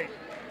was great.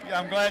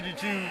 I'm glad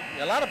that you...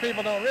 A lot of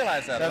people don't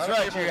realize that. That's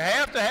right. You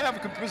have to have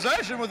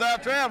possession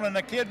without traveling.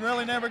 The kid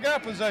really never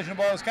got possession of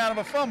the ball. It was kind of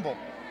a fumble.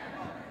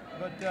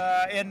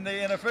 But in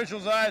the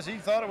official's eyes, he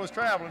thought it was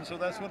traveling, so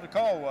that's what the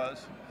call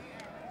was.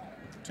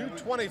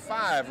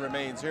 2:25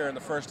 remains here in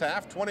the first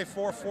half.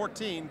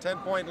 24-14,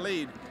 10-point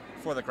lead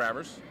for the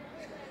Crabbers.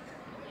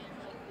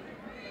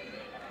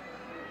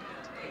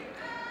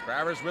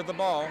 Crabbers with the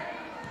ball.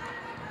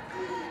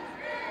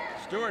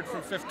 Stewart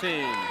from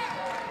 15.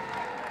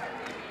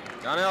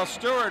 Donnell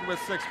Stewart with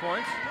 6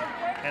 points.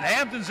 And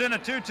Hampton's in a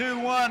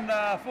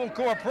 2-2-1 full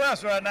court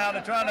press right now.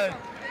 They're trying to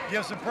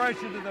give some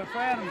pressure to the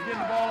Phantoms getting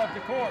the ball up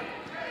the court.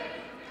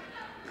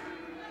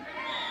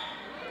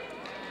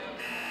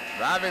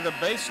 Driving the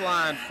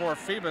baseline for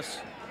Phoebus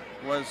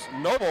was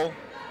Noble.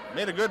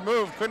 Made a good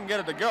move, couldn't get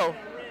it to go.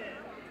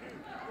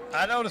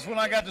 I noticed when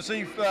I got to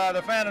see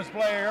the Phantoms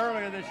play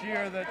earlier this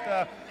year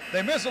that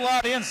they miss a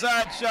lot of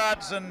inside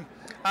shots, and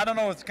I don't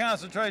know if it's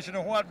concentration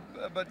or what,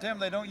 but Tim,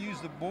 they don't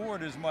use the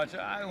board as much.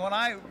 When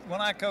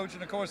I coach,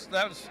 and of course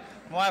that was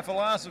my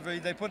philosophy,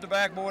 they put the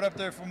backboard up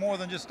there for more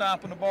than just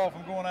stopping the ball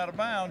from going out of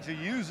bounds. You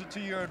use it to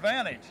your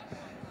advantage.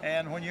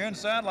 And when you're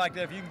inside like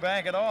that, if you can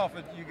bank it off,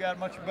 you got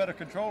much better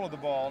control of the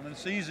ball, and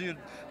it's easier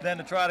than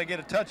to try to get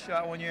a touch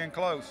shot when you're in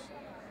close.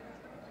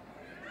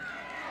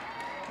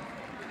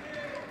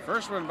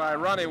 First one by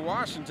Ronnie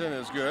Washington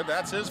is good.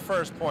 That's his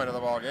first point of the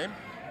ball game.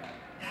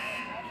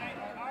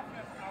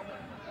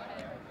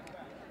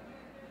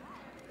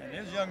 And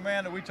his young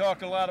man that we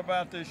talked a lot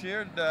about this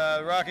year,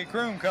 Rocky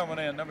Kroom, coming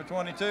in, number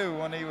 22,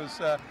 when he was,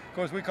 of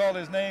course, we called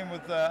his name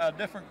with a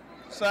different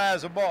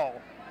size of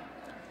ball.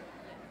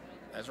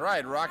 That's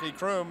right, Rocky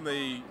Kroom,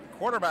 the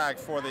quarterback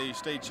for the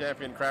state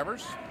champion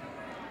Crabbers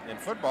in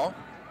football.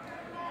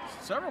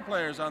 Several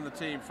players on the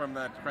team from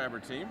that Crabber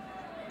team.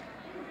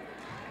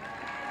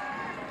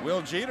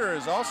 Will Jeter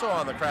is also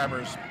on the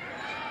Crabbers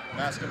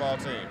basketball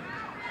team.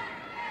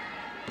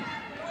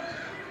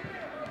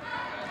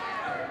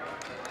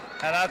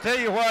 And I'll tell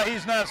you why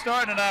he's not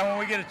starting tonight when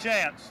we get a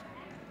chance.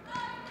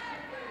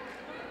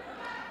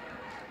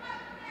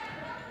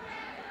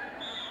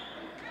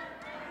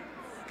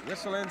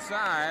 Whistle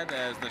inside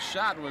as the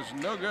shot was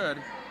no good.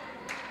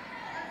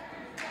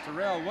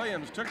 Terrell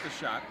Williams took the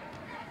shot.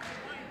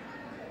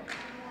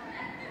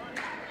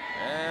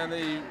 And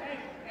the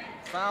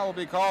foul will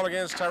be called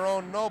against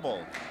Tyrone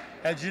Noble.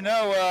 As you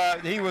know,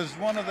 he was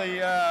one of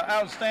the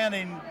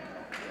outstanding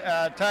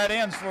tight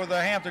ends for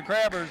the Hampton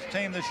Crabbers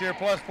team this year,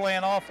 plus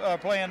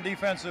playing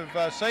defensive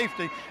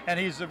safety, and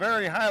he's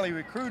very highly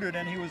recruited,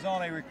 and he was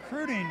on a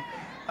recruiting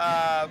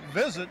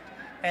visit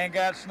and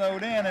got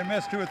snowed in and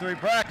missed 2 or 3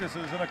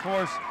 practices. And of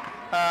course,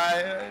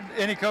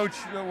 any coach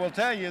will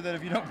tell you that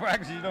if you don't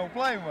practice, you don't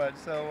play much.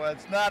 So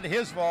it's not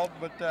his fault,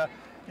 but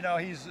you know,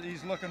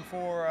 he's looking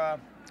for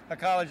a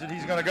college that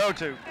he's going to go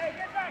to.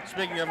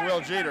 Speaking of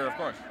Will Jeter, of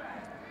course.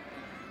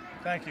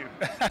 Thank you.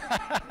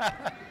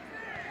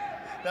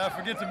 Now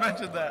forget to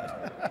mention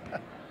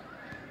that.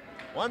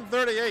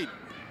 138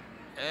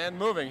 and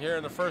moving here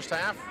in the first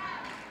half.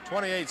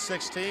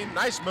 28-16.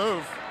 Nice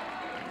move.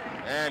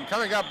 And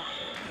coming up,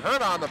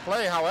 hurt on the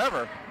play,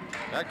 however.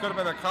 That could have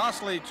been a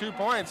costly 2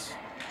 points.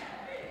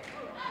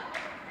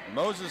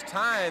 Moses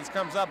Tynes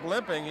comes up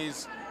limping.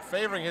 He's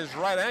favoring his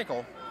right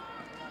ankle.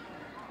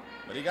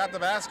 But he got the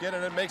basket,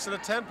 and it makes it a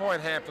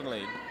 10-point Hampton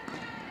lead.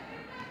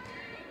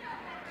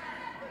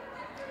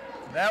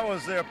 That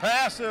was their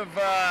passive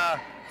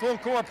full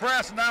court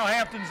press, and now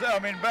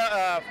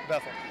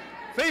Bethel.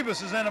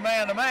 Phoebus is in a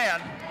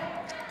man-to-man,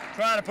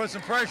 trying to put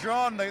some pressure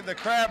on the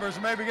Crabbers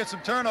and maybe get some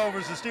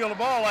turnovers to steal the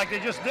ball like they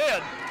just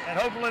did, and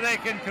hopefully they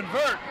can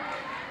convert.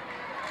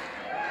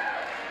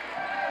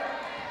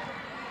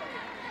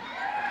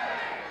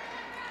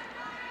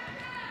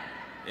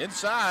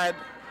 Inside,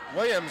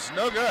 Williams,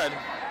 no good,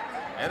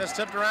 and it's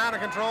tipped around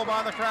and controlled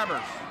by the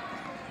Crabbers.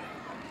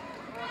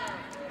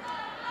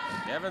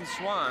 Kevin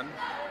Swan.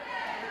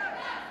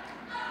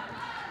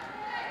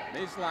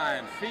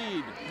 Baseline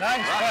feed.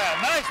 Nice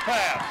pass. Nice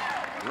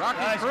pass.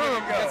 Rocky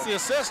Kroom gets the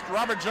assist.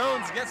 Robert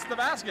Jones gets the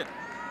basket.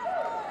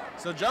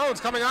 So Jones,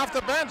 coming off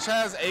the bench,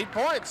 has 8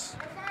 points.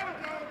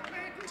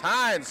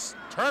 Tynes,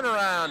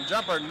 turnaround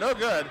jumper, no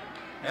good,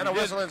 and a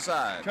whistle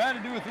inside.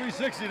 Trying to do a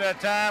 360 that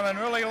time and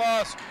really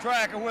lost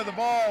track of where the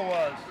ball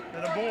was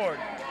and the board.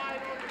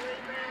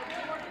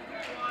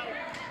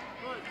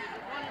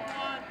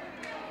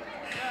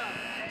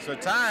 So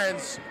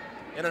Tynes,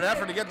 in an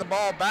effort to get the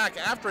ball back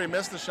after he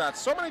missed the shot.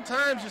 So many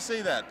times you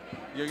see that.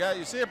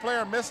 You see a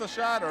player miss a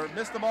shot or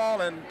miss the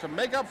ball, and to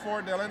make up for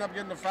it, they'll end up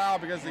getting a foul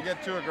because they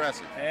get too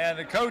aggressive. And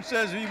the coach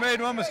says if you made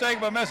one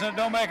mistake by missing it,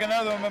 don't make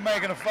another one by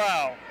making a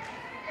foul.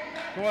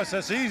 Of course,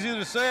 that's easier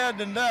to said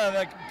than done.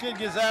 That kid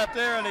gets out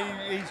there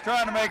and he's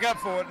trying to make up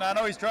for it. And I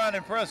know he's trying to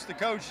impress the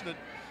coach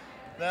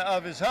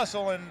of his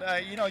hustle. And,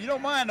 you know, you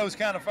don't mind those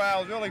kind of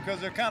fouls, really, because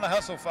they're kind of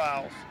hustle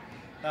fouls.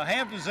 Now,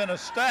 Hampton's in a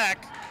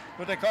stack,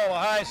 what they call a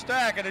high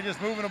stack, and they're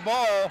just moving the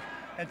ball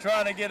and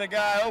trying to get a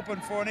guy open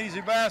for an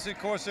easy basket. Of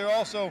course, they're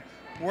also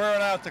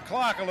wearing out the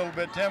clock a little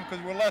bit, Tim,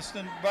 because we're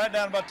right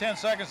down about 10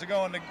 seconds to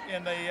go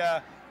in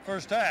the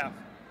first half.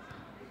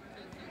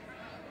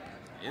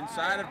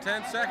 Inside of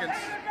 10 seconds.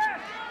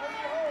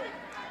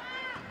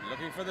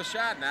 Looking for the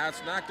shot. Now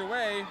it's knocked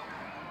away.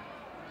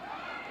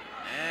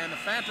 And the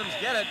Phantoms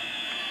get it.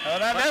 Well,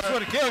 that's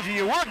what kills you.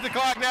 You work the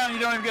clock down and you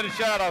don't even get a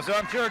shot off. So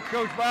I'm sure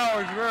Coach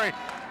Brower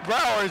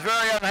is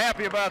very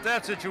unhappy about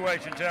that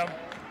situation, Tim.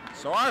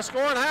 So our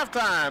score at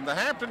halftime, the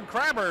Hampton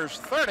Crabbers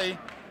 30,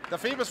 the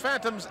Phoebus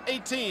Phantoms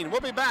 18.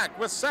 We'll be back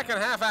with second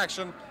half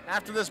action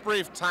after this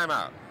brief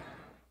timeout.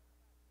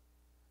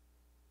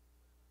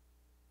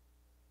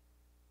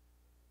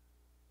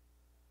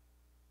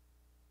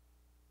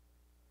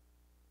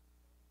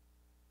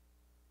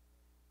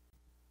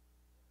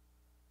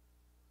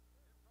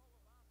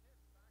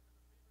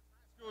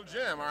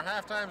 Gym, our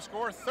halftime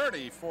score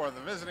 30 for the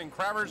visiting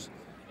Crabbers,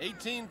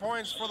 18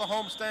 points for the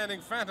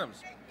homestanding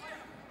Phantoms.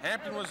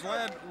 Hampton was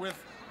led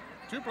with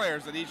 2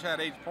 players that each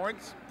had 8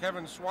 points.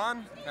 Kevin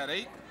Swan had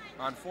 8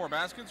 on 4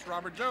 baskets.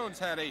 Robert Jones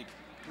had 8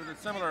 with a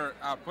similar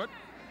output.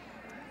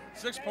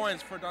 6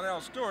 points for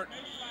Donnell Stewart,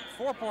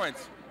 4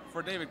 points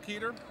for David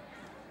Keeter,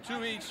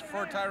 2 each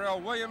for Tyrell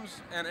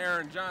Williams and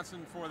Aaron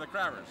Johnson for the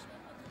Crabbers.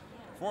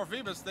 For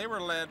Phoebus, they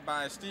were led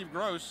by Steve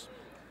Gross,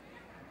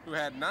 who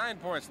had 9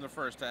 points in the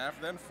first half,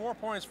 then 4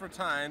 points for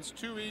Tynes,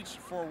 2 each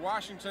for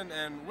Washington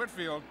and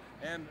Whitfield,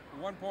 and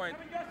 1 point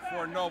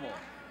for Noble.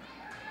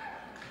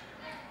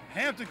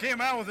 Hampton came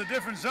out with a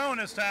different zone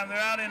this time. They're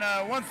out in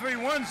a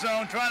 1-3-1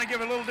 zone, trying to give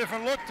a little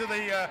different look to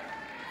the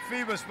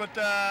Phoebus, but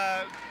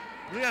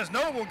Leas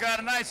Noble got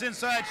a nice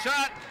inside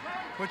shot,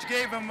 which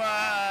gave him,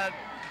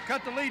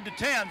 cut the lead to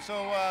 10,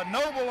 so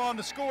Noble on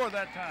the score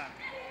that time.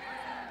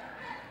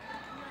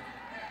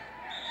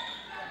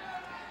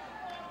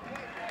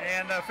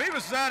 And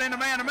Phoebus is out in a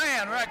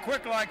man-to-man right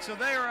quick like, so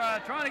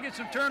they're trying to get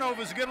some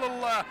turnovers to get a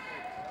little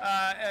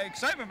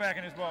excitement back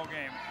in this ball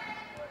game.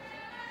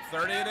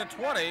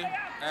 30-20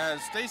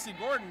 as Stacy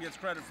Gordon gets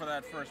credit for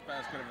that first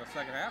basket of the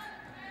second half.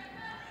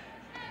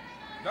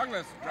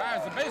 Douglas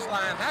drives the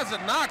baseline, has it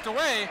knocked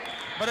away,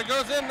 but it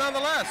goes in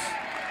nonetheless.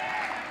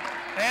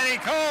 And he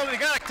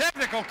got a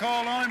technical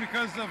call on him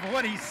because of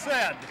what he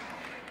said.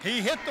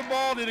 he hit the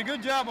ball, did a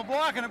good job of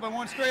blocking it, but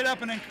went straight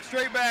up and then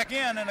straight back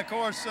in. And, of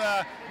course,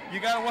 you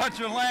got to watch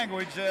your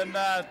language. And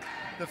the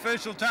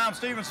official, Tom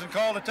Stevenson,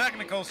 called a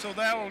technical, so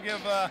that will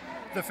give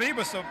the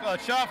Phoebus a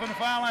shot from the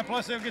foul line,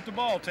 plus they'll get the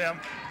ball, Tim.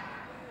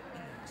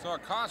 So a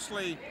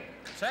costly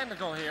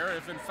technical here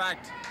if, in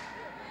fact,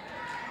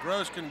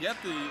 Gross can get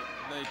the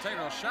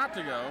technical shot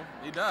to go.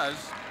 He does.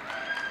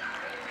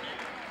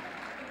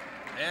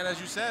 And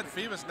as you said,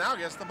 Phoebus now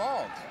gets the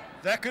ball.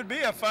 That could be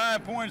a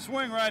 5-point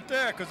swing right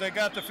there because they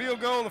got the field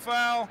goal, the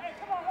foul,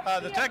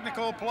 the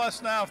technical,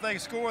 plus now if they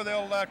score,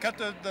 they'll cut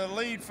the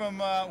lead from,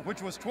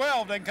 which was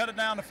 12, they can cut it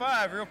down to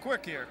 5 real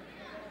quick here.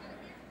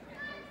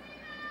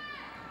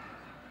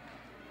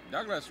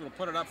 Douglas will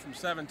put it up from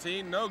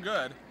 17, no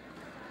good.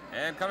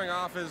 And coming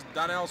off is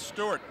Donnell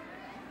Stewart.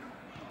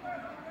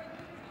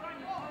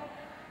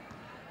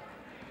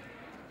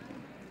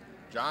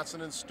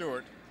 Johnson and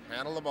Stewart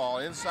handle the ball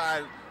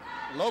inside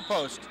low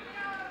post.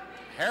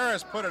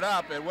 Harris put it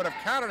up. It would have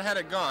counted had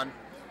it gone,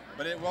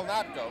 but it will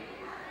not go.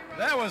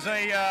 That was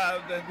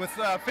with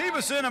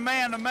Phoebus in a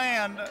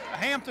man-to-man,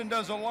 Hampton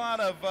does a lot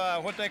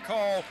of what they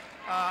call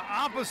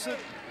opposite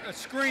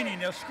screening.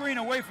 They'll screen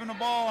away from the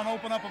ball and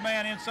open up a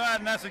man inside,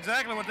 and that's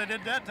exactly what they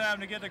did that time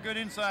to get a good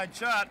inside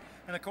shot,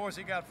 and of course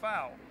he got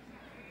fouled.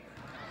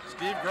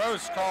 Steve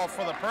Gross called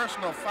for the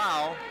personal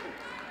foul.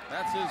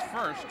 That's his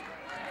first.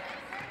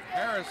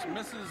 Harris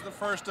misses the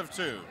first of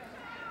 2.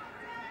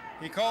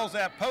 He calls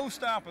that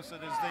post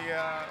opposite as the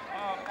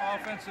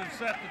offensive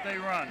set that they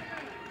run.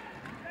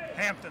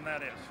 Hampton,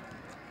 that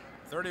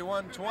is.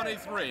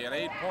 31-23,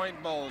 an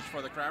 8-point bulge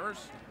for the Crabbers.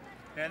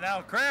 And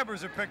now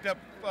Crabbers have picked up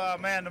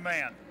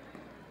man-to-man.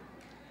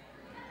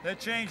 They're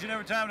changing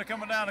every time they're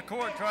coming down the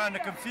court, trying to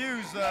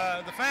confuse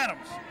the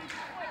Phantoms.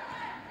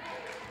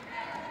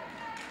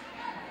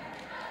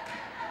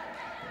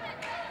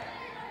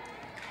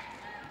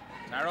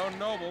 Tyrone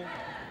Noble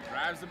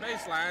drives the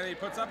baseline. He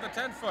puts up the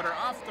 10-footer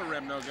off the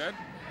rim, no good.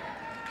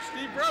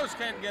 Steve Gross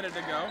can't get it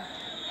to go.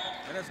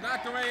 And it's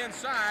knocked away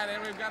inside,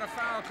 and we've got a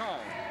foul call.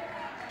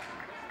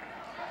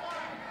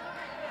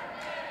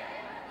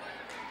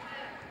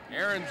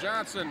 Aaron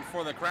Johnson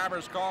for the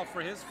Crabbers call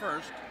for his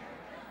first.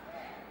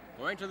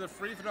 Going to the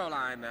free throw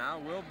line now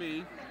will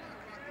be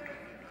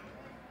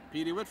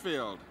Petey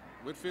Whitfield.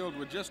 Whitfield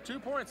with just 2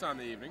 points on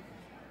the evening.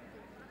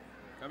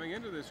 Coming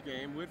into this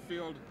game,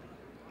 Whitfield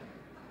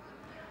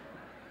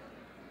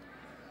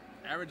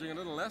averaging a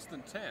little less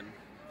than 10.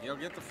 He'll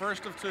get the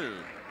first of 2.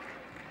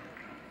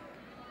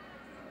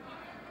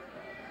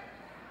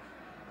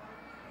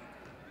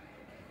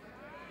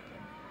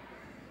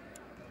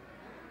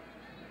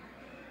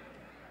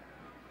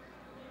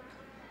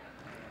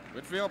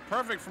 Whitfield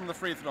perfect from the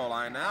free throw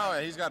line now.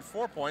 He's got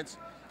 4 points,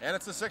 and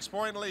it's a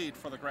 6-point lead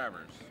for the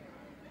Crabbers.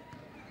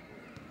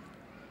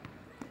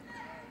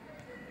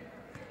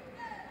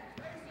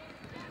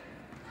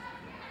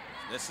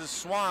 This is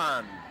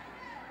Swan.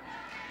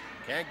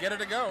 Can't get it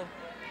to go.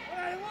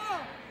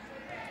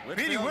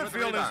 Petey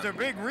Whitfield is their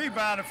big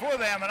rebounder for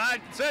them, and I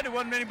said there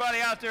wasn't anybody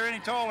out there any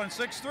taller than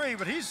 6'3",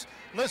 but he's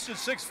listed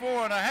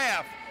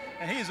 6'4½",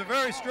 and he's a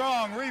very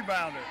strong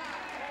rebounder.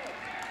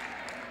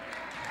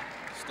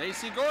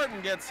 Stacey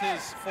Gordon gets his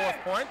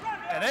 4th point.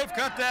 And they've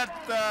cut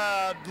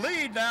that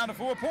lead down to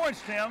 4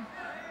 points, Tim.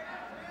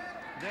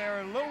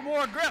 They're a little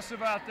more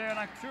aggressive out there, and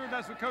I'm sure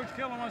that's what Coach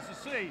Killen wants to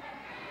see.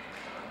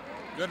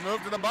 Good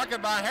move to the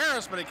bucket by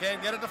Harris, but he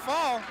can't get it to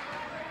fall.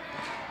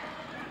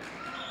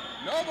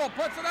 Noble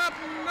puts it up,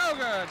 no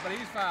good, but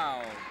he's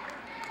fouled.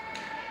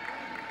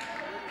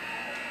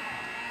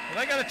 Well,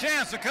 they got a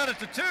chance to cut it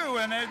to 2,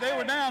 and they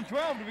were down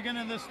 12 to begin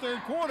in this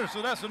 3rd quarter,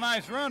 so that's a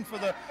nice run for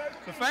the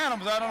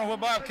Phantoms. I don't know what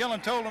Bob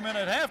Killen told them in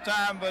at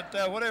halftime,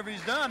 but whatever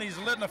he's done, he's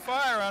lit a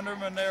fire under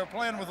them, and they're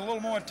playing with a little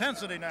more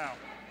intensity now.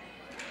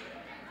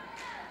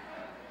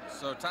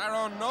 So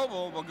Tyrone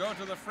Noble will go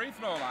to the free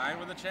throw line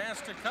with a chance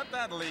to cut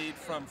that lead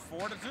from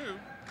 4 to 2.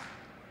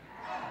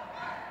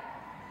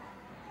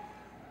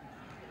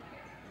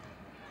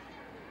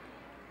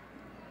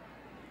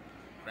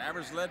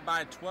 Crabbers led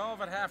by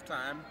 12 at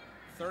halftime,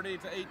 30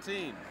 to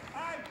 18.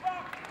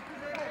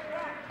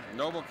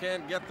 Noble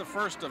can't get the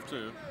first of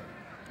 2.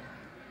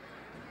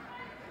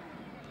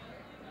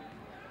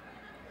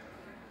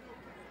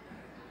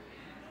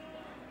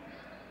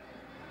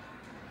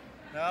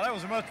 Now that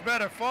was a much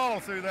better follow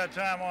through that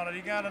time on it.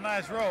 He got a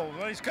nice roll.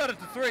 Well, he's cut it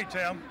to 3,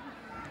 Tim.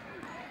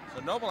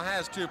 So Noble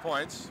has 2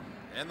 points,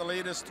 and the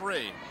lead is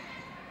 3.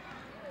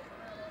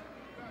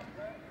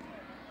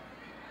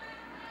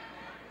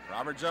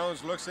 Robert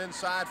Jones looks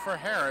inside for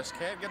Harris.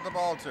 Can't get the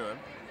ball to him.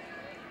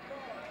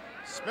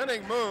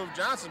 Spinning move.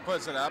 Johnson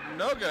puts it up.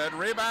 No good.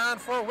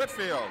 Rebound for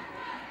Whitfield.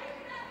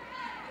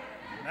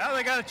 Now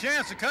they got a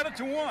chance to cut it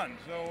to 1.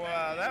 So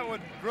that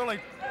would really...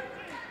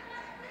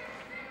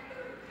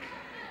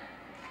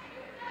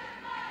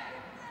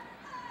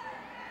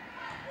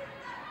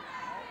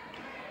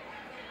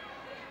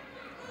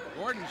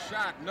 Gordon's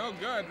shot, no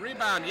good.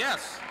 Rebound,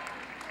 yes.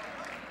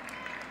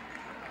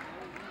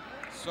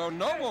 So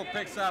Noble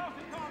picks up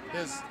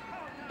his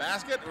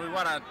basket. We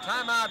want a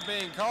timeout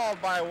being called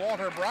by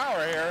Walter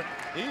Brower here.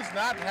 He's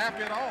not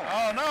happy at all.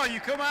 Oh no, you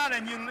come out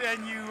and you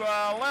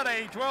let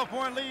a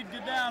 12-point lead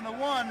get down to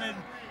 1,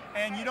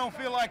 and you don't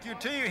feel like your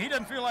team. He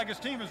doesn't feel like his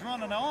team is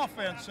running the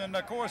offense. And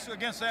of course,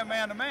 against that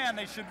man-to-man,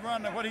 they should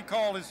run what he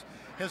called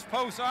his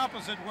post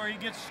opposite, where he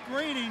gets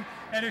screening,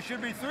 and there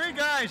should be 3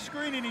 guys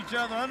screening each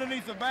other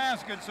underneath the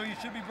basket. So you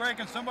should be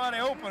breaking somebody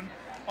open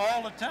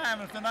all the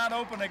time. If they're not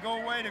open, they go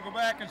away, they go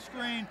back and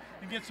screen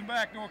and get some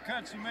backdoor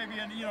cuts and maybe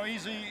an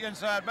easy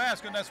inside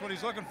basket. And that's what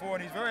he's looking for.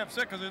 And he's very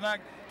upset because they're not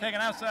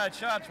taking outside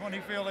shots when he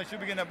feels they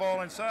should be getting that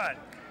ball inside.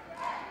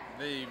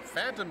 The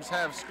Phantoms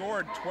have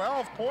scored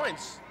 12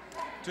 points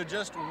to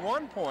just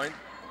 1 point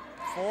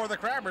for the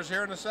Crabbers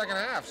here in the second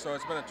half. So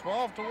it's been a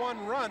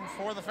 12-1 run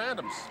for the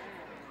Phantoms.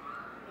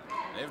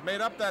 They've made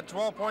up that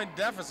 12-point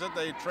deficit.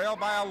 They trail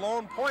by a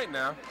lone point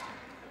now.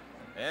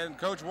 And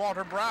Coach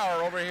Walter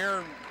Brower over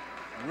here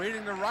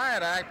reading the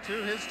riot act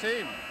to his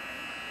team.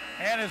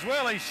 And as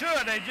well he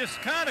should. They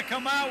just kind of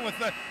come out with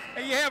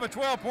you have a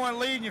 12-point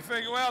lead and you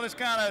figure, well, this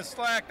kind of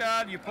slacked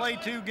out. You play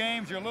 2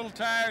 games, you're a little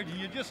tired,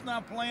 you're just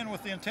not playing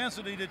with the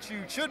intensity that you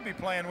should be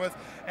playing with.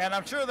 And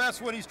I'm sure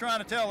that's what he's trying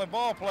to tell the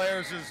ball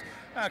players is,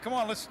 come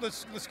on,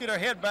 let's get our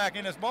head back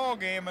in this ball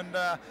game and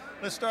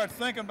let's start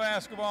thinking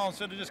basketball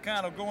instead of just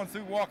kind of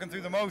walking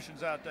through the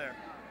motions out there.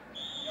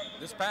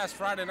 This past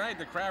Friday night,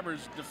 the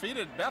Crabbers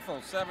defeated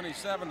Bethel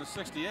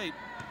 77-68.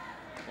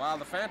 While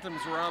the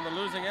Phantoms were on the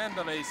losing end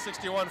of a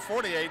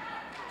 61-48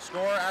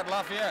 score at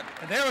Lafayette.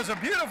 And there was a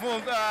beautiful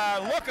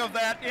look of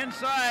that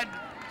inside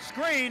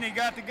screen. He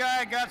got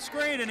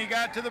screened, and he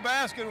got to the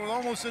basket with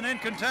almost an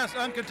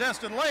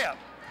uncontested layup.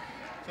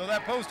 So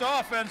that post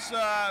offense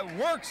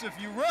works if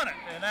you run it,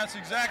 and that's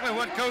exactly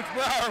what Coach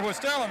Brower was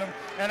telling him.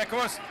 And, of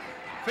course,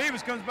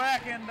 Phoebus comes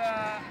back and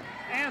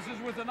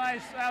answers with a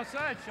nice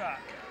outside shot.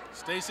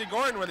 Stacy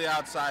Gordon with the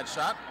outside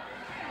shot.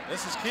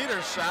 This is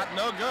Keeter's shot,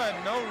 no good,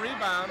 no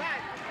rebound.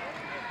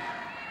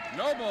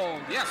 Noble,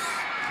 yes.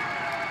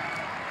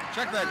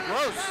 Check that,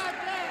 Gross.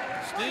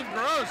 Steve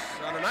Gross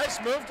on a nice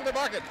move to the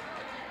bucket.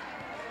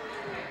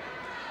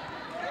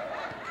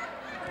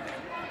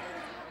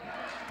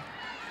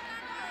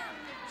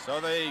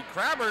 So the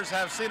Crabbers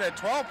have seen a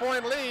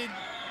 12-point lead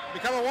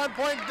become a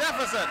 1-point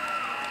deficit.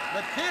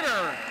 But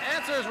Keeter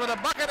answers with a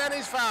bucket and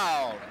he's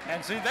fouled.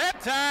 And see,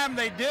 that time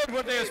they did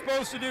what they were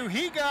supposed to do.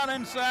 He got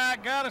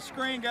inside, got a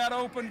screen, got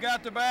open,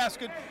 got the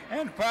basket,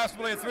 and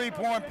possibly a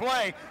 3-point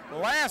play.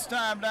 Last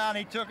time down,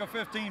 he took a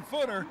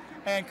 15-footer,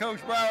 and Coach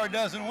Brower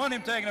doesn't want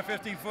him taking a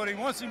 15-footer.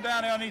 He wants him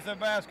down there underneath the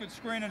basket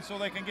screening so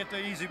they can get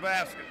the easy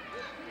basket.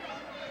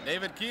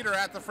 David Keeter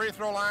at the free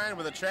throw line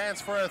with a chance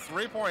for a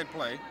 3-point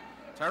play.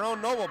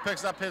 Tyrone Noble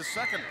picks up his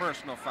second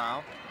personal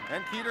foul,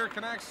 and Keeter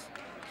connects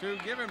to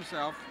give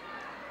himself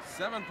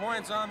 7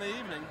 points on the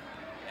evening,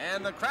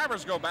 and the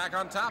Crabbers go back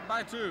on top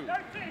by 2.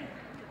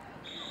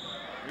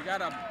 We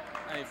got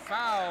a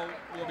foul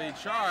will be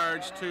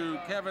charged to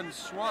Kevin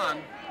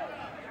Swan.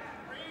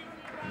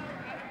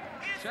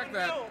 Check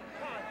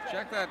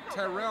that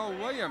Terrell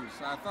Williams.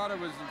 I thought it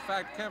was in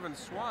fact Kevin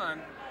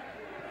Swan.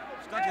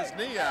 Stuck his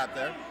knee out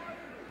there.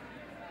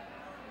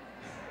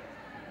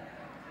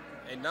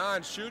 A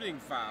non-shooting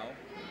foul.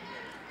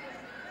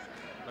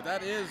 But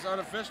that is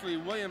unofficially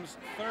Williams'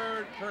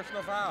 3rd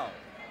personal foul.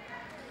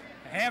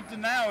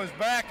 Hampton now is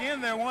back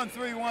in their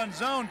 1-3-1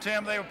 zone,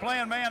 Tim. They were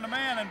playing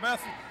man-to-man,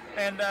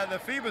 and the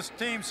Phoebus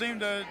team seemed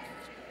to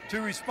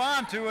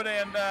respond to it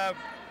and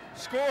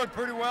scored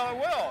pretty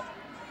well.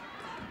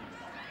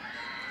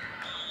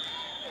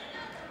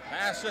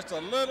 Pass just a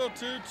little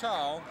too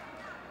tall,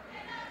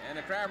 and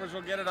the Crabbers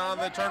will get it on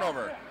the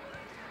turnover.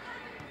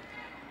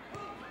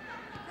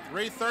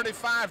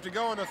 3:35 to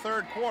go in the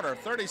third quarter,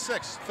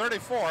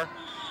 36-34.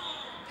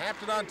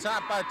 Hampton on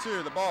top by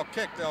 2. The ball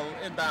kicked, they'll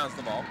inbounds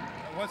the ball.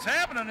 What's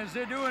happening is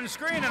they're doing a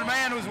screen, and the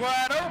man was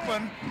wide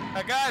open.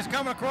 A guy's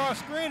coming across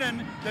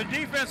screening. The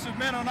defensive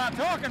men are not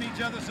talking to each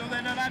other, so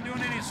they're not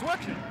doing any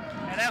switching.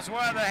 And that's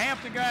why the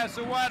Hampton guy is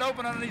so wide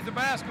open underneath the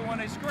basket when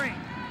they screen.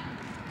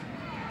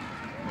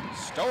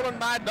 Stolen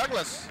by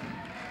Douglas.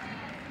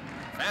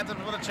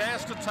 Phantoms with a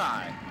chance to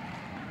tie.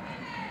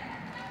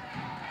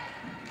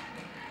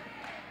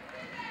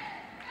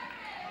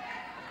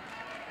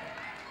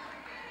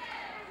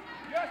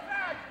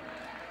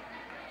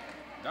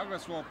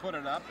 Douglas will put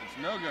it up.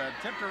 It's no good.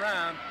 Tipped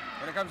around,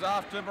 and it comes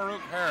off to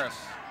Baruch Harris.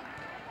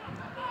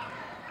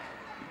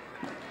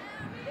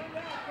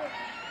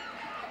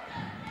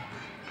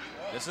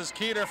 This is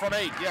Keeter from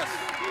 8, yes.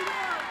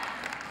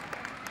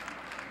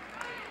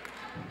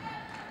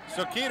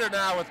 So Keeter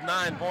now with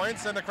 9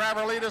 points, and the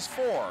Crabber lead is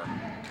 4.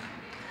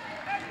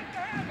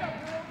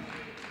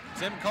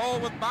 Tim Cole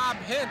with Bob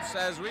Hintz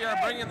as we are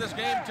bringing this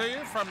game to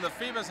you from the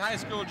Phoebus High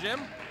School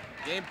gym.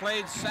 Game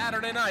played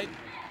Saturday night.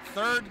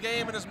 3rd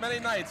game in as many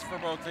nights for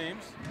both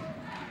teams.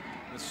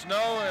 The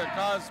snow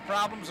caused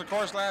problems, of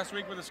course, last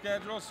week with the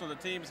schedule, so the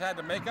teams had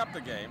to make up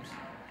the games.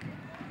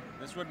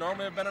 This would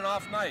normally have been an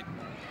off night.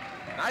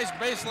 Nice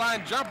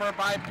baseline jumper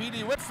by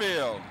P.D.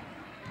 Whitfield.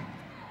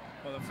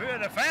 Well,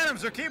 the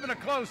Phantoms are keeping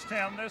it close,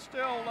 Tim. They're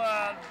still,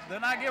 they're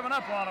not giving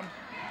up on them.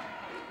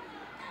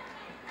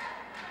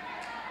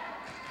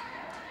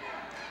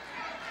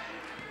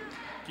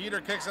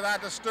 Keeter kicks it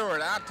out to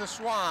Stewart, out to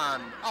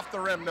Swan, off the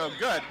rim, no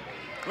good.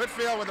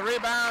 Whitfield with the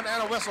rebound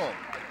and a whistle.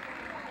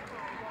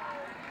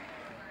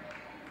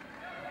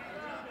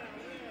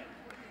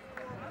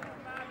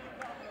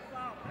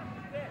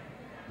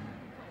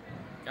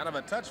 Kind of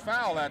a touch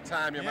foul that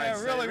time, you might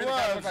say. It really was.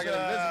 Kind of looked like an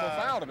invisible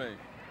foul to me.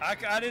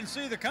 I didn't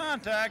see the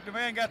contact. The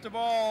man got the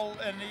ball,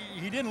 and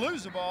he didn't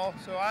lose the ball.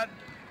 So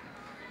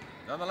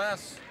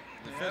Nonetheless,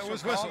 the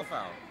officials called the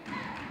foul.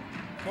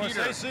 Of course,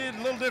 they see it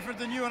a little different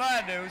than you and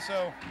I do.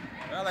 So.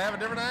 Well, they have a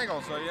different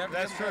angle, so you have to.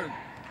 That's true.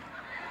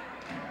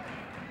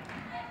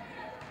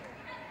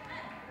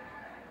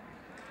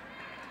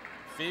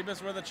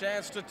 Phoebus with a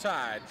chance to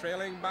tie,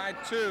 trailing by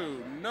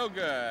 2, no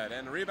good,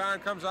 and the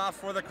rebound comes off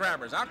for the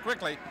Crabbers. Out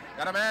quickly,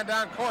 got a man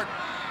down court,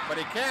 but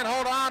he can't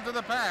hold on to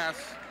the pass.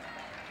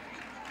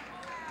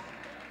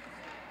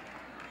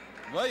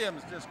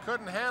 Williams just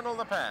couldn't handle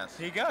the pass.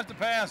 He got the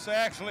pass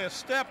actually a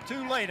step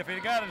too late. If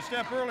he'd got it a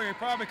step earlier, he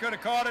probably could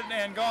have caught it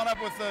and gone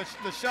up with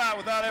the shot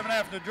without even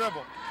having to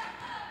dribble.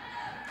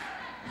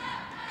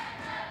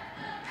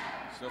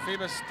 So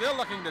Phoebus still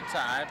looking to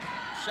tie.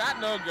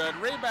 Shot no good.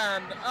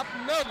 Rebound up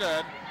no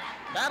good.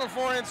 Battle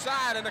for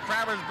inside, and the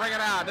Crabbers bring it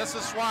out. This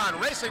is Swan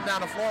racing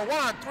down the floor.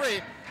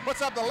 1-on-3.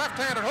 Puts up the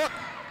left-handed hook.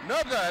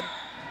 No good.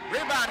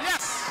 Rebound,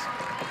 yes!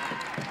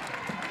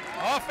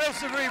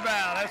 Offensive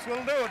rebound. That's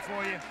what'll do it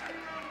for you.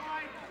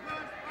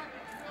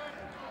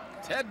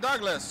 Ted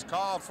Douglas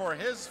called for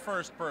his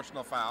first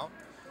personal foul.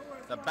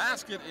 The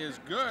basket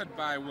is good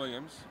by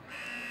Williams.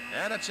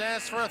 And a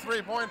chance for a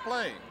three-point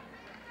play.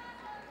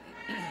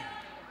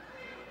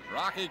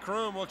 Rocky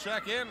Kroom will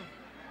check in,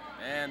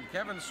 and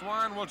Kevin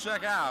Swan will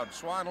check out.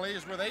 Swan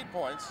leaves with 8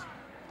 points.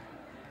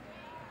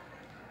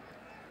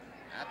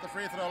 At the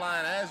free throw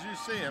line, as you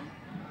see him,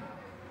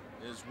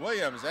 is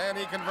Williams, and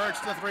he converts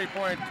the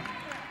three-point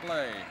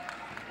play.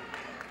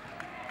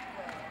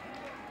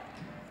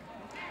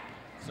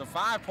 So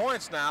 5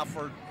 points now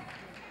for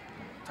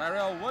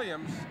Tyrell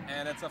Williams,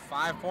 and it's a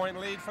 5-point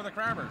lead for the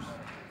Crabbers.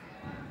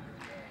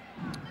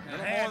 A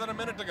little more than a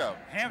minute to go.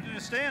 Hampton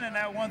is staying in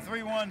that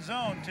 1-3-1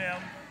 zone, Tim.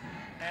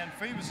 And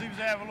Phoebus seems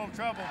to have a little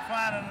trouble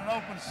finding an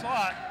open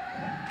slot.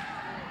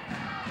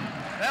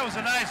 That was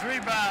a nice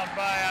rebound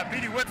by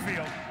Petey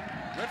Whitfield.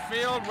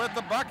 Whitfield with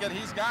the bucket.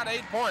 He's got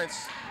 8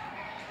 points.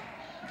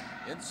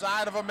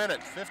 Inside of a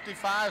minute,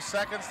 55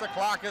 seconds, the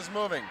clock is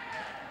moving.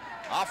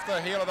 Off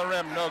the heel of the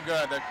rim, no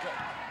good. The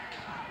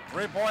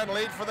three-point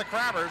lead for the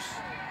Crabbers.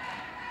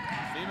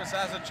 Phoebus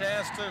has a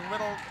chance to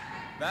whittle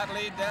that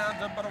lead down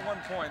to but a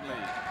 1-point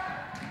lead.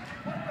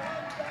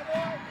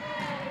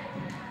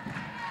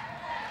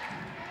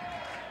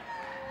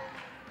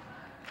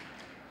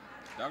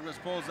 Douglas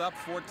pulls up,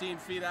 14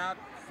 feet out,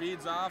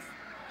 feeds off,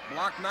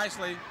 blocked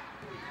nicely,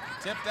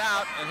 tipped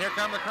out, and here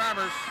come the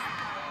Crabbers.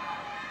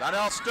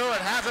 Donnell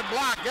Stewart has it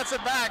blocked, gets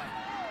it back,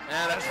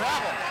 and a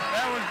travel.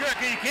 That was good.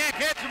 You can't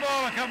catch the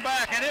ball and come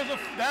back.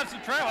 That's a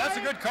travel. That's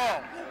a good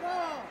call.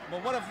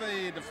 But what if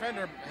the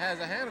defender has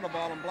a hand on the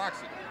ball and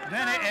blocks it?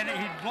 Then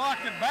he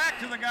blocked it back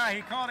to the guy.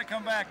 He caught it,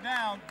 come back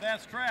down.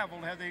 That's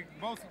traveled. Had they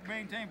both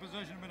maintained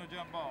position, been a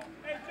jump ball.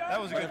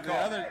 That was a good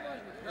call.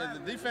 The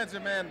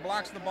defensive man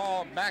blocks the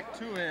ball back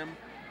to him,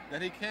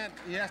 that he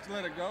has to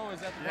let it go. Is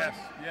that the yes,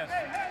 play? Yes.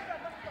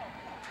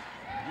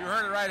 You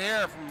heard it right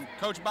here from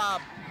Coach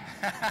Bob.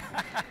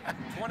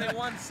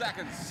 21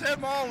 seconds.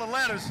 Send all the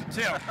letters to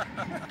Tim.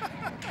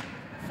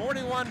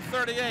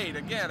 41-38.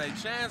 Again, a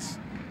chance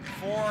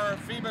for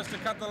Phoebus to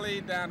cut the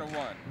lead down to 1.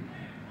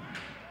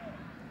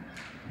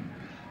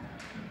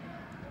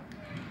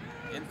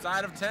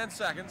 Inside of 10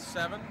 seconds,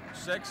 7,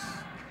 6.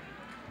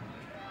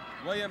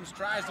 Williams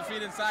tries to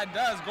feed inside,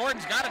 does.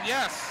 Gordon's got it,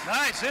 yes.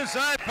 Nice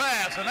inside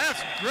pass, and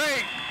that's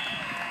great.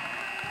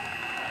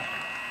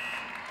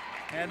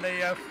 And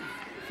the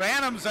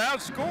Phantoms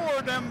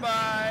outscored them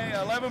by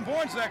 11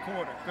 points that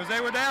quarter because they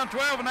were down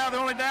 12 and now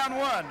they're only down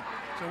 1.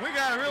 So we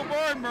got a real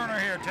barn burner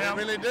here, Tim.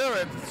 They really do.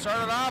 It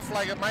started off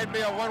like it might be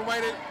a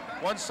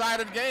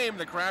one-sided game.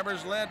 The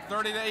Crabbers led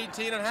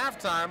 30-18 at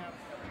halftime,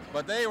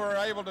 but they were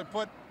able to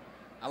put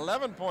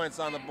 11 points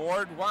on the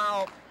board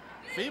while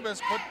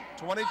Phoebus put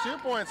 22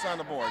 points on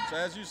the board. So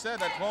as you said,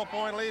 that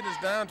 12-point lead is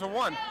down to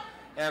 1.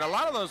 And a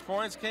lot of those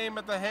points came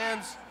at the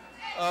hands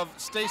of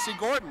Stacy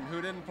Gordon,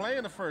 who didn't play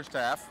in the first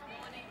half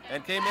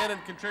and came in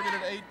and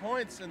contributed 8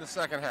 points in the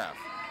second half.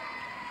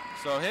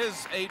 So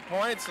his 8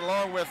 points,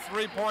 along with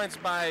 3 points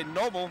by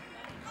Noble.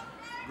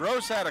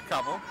 Gross had a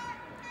couple.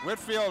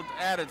 Whitfield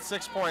added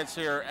 6 points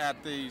here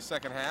at the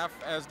second half,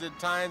 as did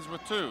Tynes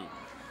with 2.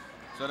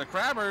 So the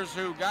Crabbers,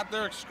 who got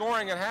their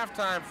scoring at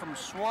halftime from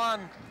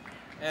Swan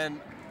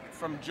and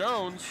from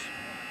Jones,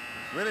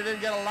 really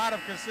didn't get a lot of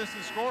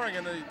consistent scoring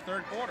in the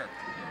third quarter.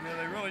 Yeah,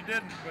 they really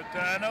didn't, but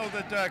I know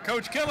that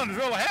Coach Killen is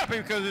really happy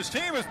because his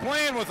team is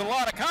playing with a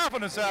lot of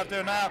confidence out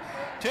there now.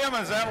 Tim,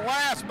 as that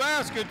last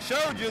basket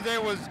showed you,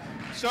 there was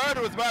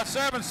started with about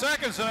 7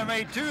 seconds, and I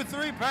made 2 or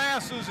 3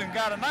 passes and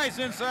got a nice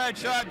inside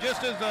shot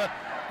just as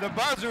the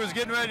buzzer was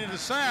getting ready to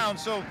sound.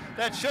 So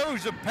that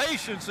shows the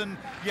patience, and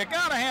you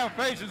got to have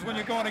patience when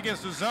you're going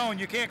against the zone.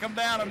 You can't come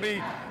down and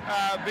be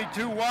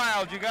too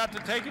wild. You got to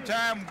take your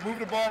time, move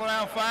the ball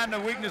around, find the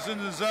weakness in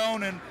the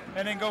zone, and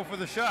then go for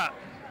the shot.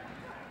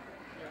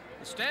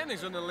 The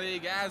standings in the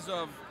league as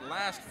of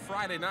last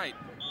Friday night,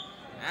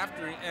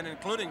 after and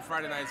including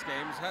Friday night's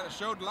games,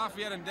 showed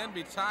Lafayette and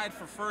Denby tied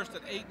for first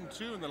at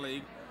 8-2 in the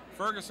league.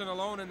 Ferguson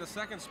alone in the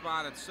second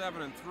spot at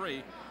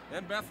 7-3.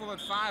 Then Bethel at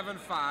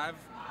 5-5.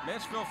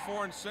 Mitchville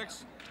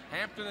 4-6.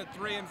 Hampton at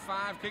 3-5.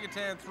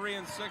 Kecoughtan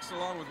 3-6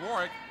 along with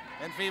Warwick.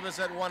 And Phoebus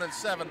at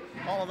 1-7.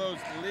 All of those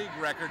league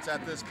records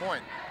at this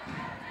point.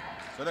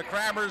 So the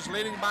Crabbers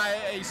leading by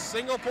a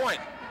single point.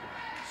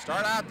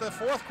 Start out the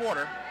fourth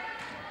quarter.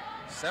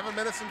 7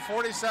 minutes and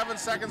 47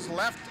 seconds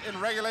left in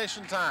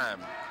regulation time.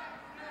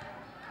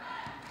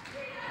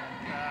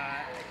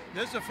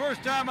 This is the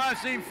first time I've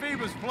seen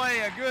Phoebus play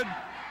a good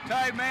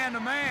tight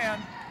man-to-man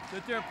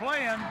that they're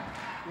playing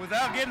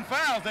without getting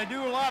fouls. They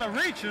do a lot of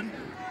reaching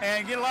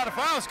and get a lot of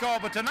fouls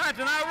called, but tonight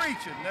they're not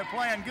reaching. They're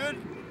playing good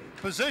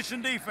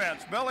position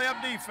defense,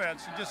 belly-up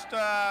defense, just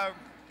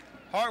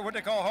what they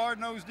call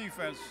hard-nosed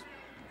defense.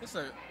 It's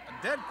a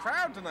dead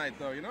crowd tonight,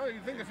 though. You know, you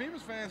think the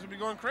Phoebus fans would be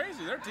going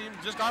crazy. Their team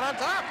just got on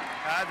top.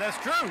 That's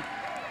true.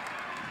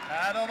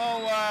 I don't know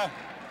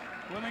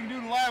what they can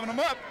do to liven them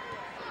up.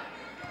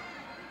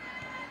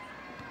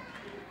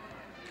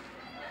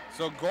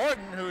 So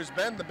Gordon, who's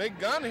been the big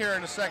gun here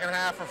in the second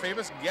half for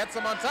Phoebus, gets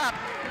them on top.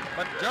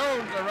 But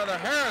Jones, or rather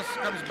Harris,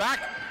 comes back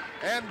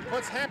and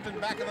puts Hampton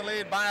back in the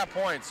lead by a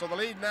point. So the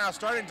lead now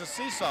starting to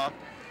seesaw.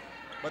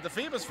 But the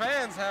Phoebus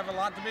fans have a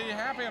lot to be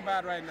happy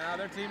about right now.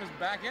 Their team is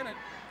back in it.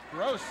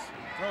 Gross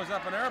throws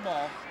up an air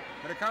ball,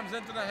 but it comes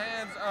into the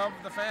hands of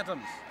the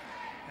Phantoms.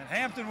 And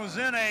Hampton was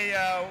in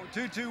a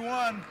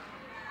 2-2-1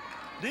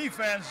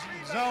 defense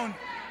zone,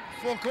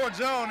 full court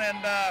zone,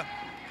 and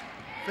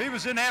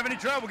Phoebus didn't have any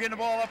trouble getting the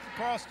ball up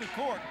across the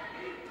court.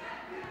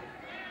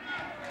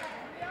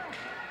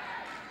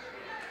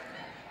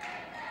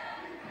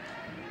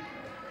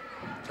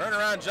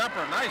 Turnaround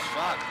jumper, nice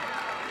shot.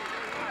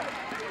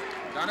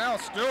 Donnell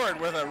Stewart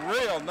with a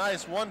real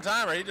nice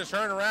one-timer. He just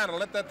turned around and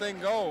let that thing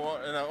go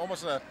in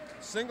almost a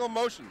single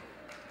motion.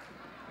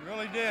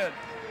 Really did.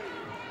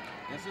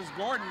 This is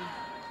Gordon.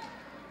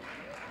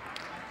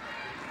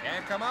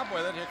 Can't come up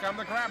with it. Here come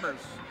the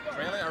Crabbers.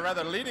 Trailing, or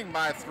rather leading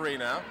by 3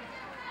 now.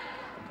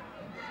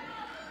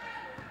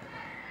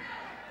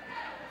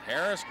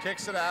 Harris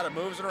kicks it out and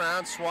moves it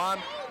around. Swan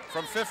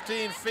from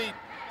 15 feet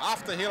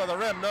off the heel of the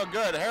rim, no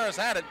good. Harris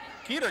had it.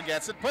 Keeter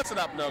gets it, puts it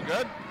up, no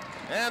good.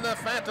 And the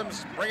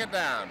Phantoms bring it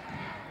down.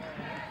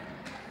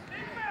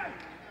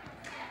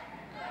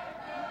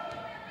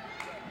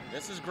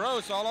 This is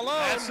Gross all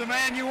alone. That's the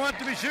man you want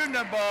to be shooting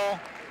that ball.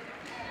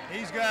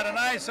 He's got a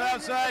nice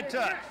outside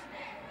touch.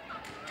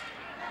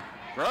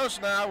 Gross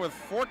now with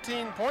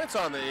 14 points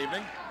on the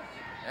evening,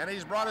 and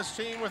he's brought his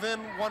team within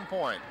 1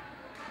 point.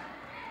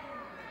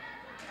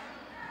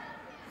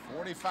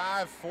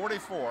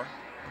 45-44.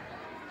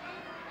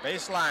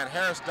 Baseline,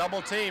 Harris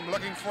double team,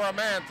 looking for a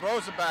man,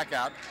 throws it back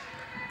out.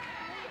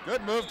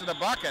 Good move to the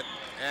bucket,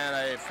 and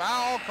a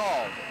foul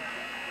called.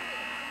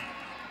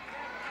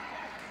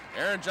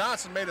 Aaron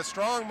Johnson made a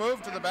strong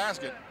move to the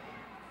basket.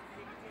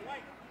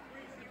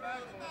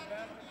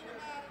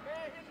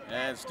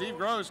 And Steve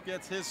Gross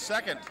gets his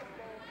second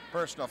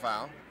personal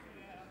foul.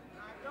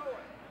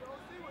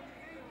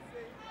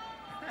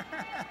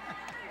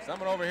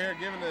 Someone over here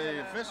giving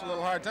the official a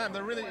little hard time.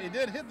 He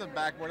did hit the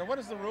backboard. What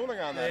is the ruling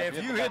on that?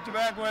 If you hit the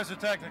backboard, it's a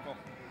technical.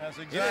 That's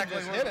exactly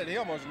he didn't just hit it. He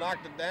almost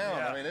knocked it down.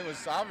 Yeah. I mean, it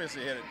was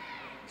obviously hit it.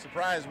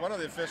 Surprised one of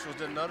the officials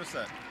didn't notice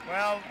that.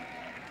 Well,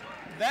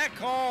 that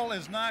call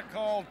is not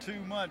called too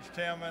much,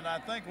 Tim, and I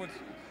think what's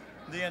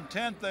the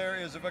intent there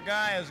is if a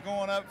guy is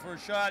going up for a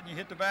shot and you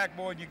hit the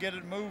backboard, you get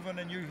it moving,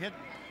 and you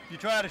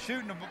try to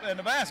shoot and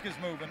the basket's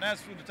moving.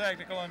 That's what the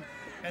technical, and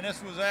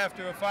this was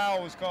after a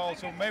foul was called,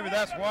 so maybe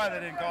that's why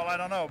they didn't call. I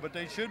don't know, but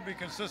they should be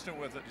consistent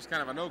with it. Just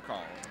kind of a no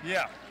call.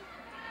 Yeah.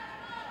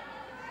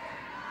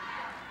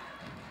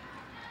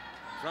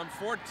 From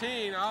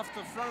 14 off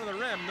the front of the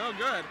rim, no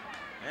good.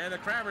 And the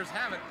Crabbers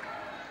have it.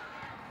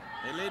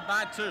 They lead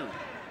by 2.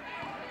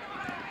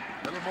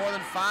 A little more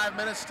than 5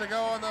 minutes to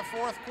go in the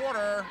fourth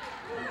quarter.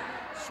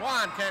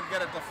 Swan can't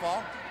get it to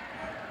fall.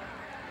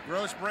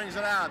 Gross brings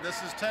it out.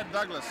 This is Ted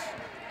Douglas.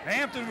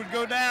 Hampton would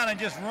go down and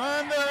just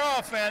run their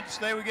offense.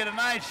 They would get a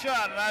nice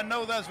shot, and I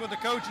know that's what the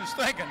coach is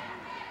thinking.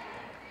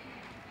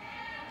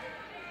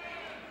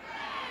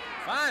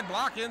 Fine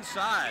block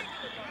inside.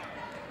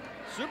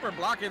 Super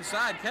block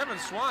inside. Kevin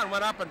Swan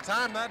went up and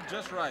timed that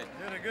just right.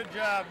 Did a good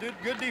job. Did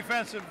good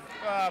defensive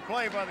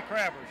play by the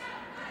Crabbers.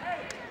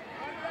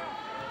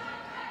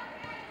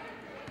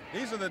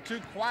 These are the 2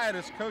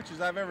 quietest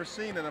coaches I've ever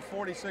seen in a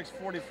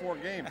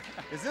 46-44 game.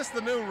 Is this the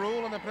new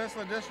rule in the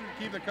Peninsula District,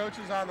 to keep the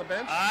coaches on the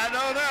bench? I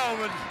don't know,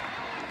 but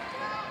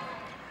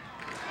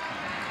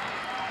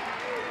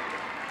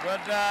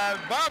But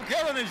Bob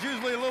Killen is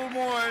usually a little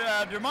more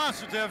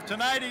demonstrative.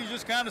 Tonight he's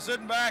just kind of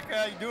sitting back,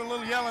 doing a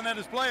little yelling at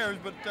his players.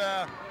 But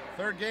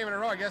third game in a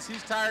row, I guess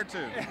he's tired too.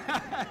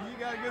 You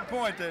got a good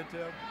point there,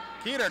 Tim.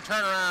 Keeter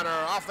turnaround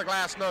or off the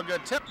glass, no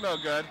good. Tip, no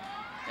good.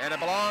 And it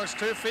belongs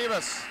to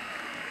Phoebus.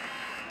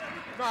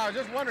 No, I was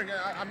just wondering,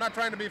 I'm not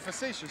trying to be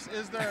facetious.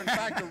 Is there in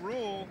fact a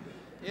rule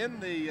in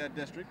the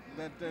district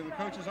that the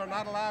coaches are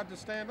not allowed to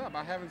stand up?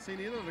 I haven't seen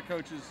either of the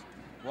coaches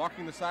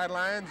walking the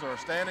sidelines or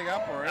standing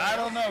up or anything. I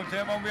don't know,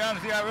 Tim. I'll be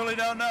honest with you, I really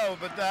don't know.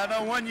 But I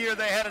know one year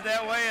they had it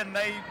that way, and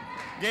they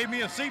gave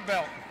me a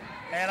seatbelt,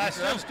 and I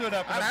still stood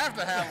up. I'd have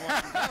to have one,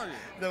 I'm telling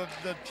you.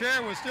 The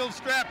chair was still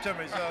strapped to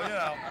me, so, you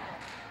know.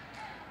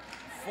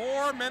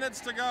 4 minutes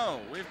to go.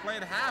 We've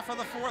played half of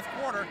the fourth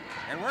quarter,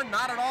 and we're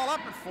not at all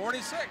up at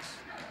 46.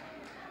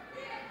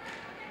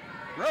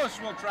 Gross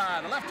will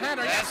try. The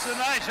left-hander, That's a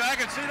nice shot. I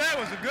can see that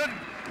was a good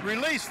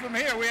release from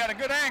here. We had a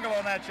good angle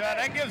on that shot.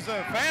 That gives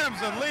the Phantoms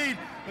the lead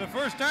for the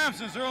first time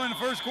since early in the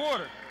first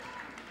quarter.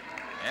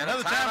 And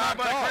another timeout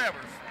by the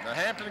Crabbers. The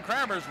Hampton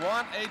Crabbers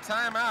want a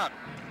timeout.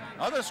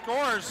 Other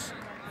scores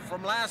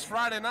from last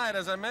Friday night,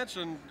 as I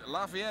mentioned,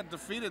 Lafayette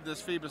defeated this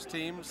Phoebus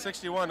team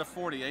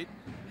 61-48.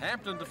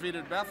 Hampton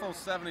defeated Bethel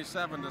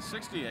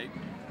 77-68.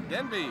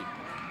 Denby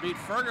beat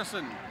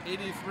Ferguson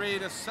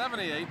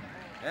 83-78.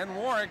 And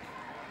Warwick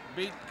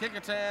beat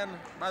Kickintan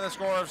by the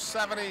score of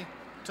 70-60.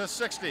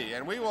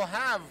 And we will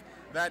have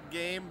that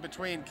game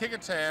between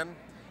Kickintan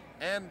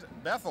and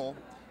Bethel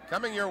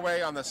coming your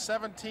way on the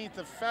 17th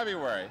of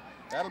February.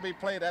 That'll be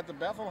played at the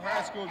Bethel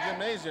High School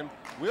Gymnasium.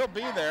 We'll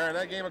be there, and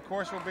that game, of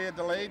course, will be a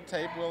delayed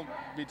tape. We'll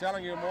be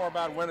telling you more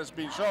about when it's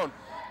being shown.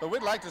 But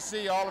we'd like to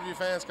see all of you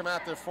fans come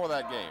out there for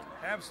that game.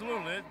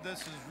 Absolutely.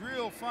 This is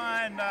real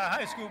fine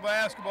high school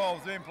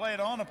basketball being played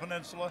on the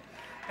peninsula,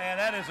 and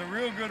that is a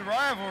real good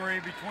rivalry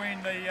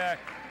between the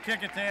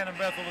Kickintan and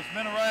Bethel. It's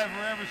been a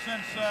rivalry ever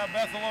since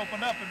Bethel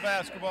opened up in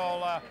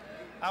basketball.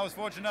 I was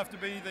fortunate enough to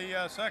be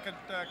the second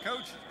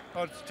coach,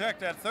 or to check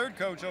that third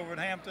coach over at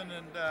Hampton,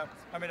 and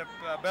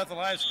Bethel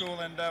High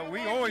School, and we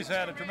always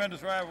had a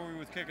tremendous rivalry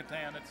with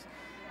Kickintan. It's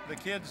the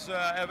kids.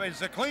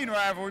 It's a clean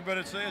rivalry, but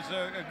it's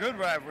a good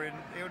rivalry, and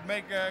it would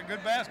make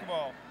good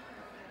basketball.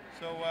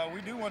 So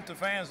we do want the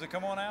fans to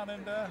come on out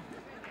and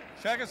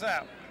check us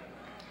out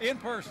in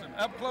person,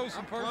 up close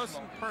and personal. Close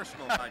and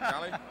personal, by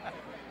golly.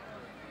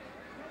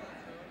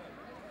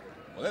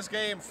 Well, this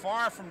game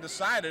far from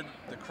decided.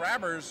 The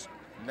Crabbers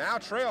now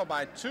trail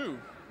by 2,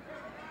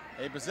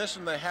 a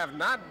position they have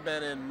not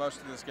been in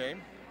most of this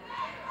game.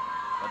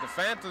 But the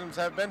Phantoms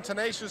have been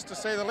tenacious, to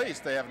say the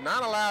least. They have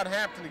not allowed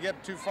Hampton to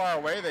get too far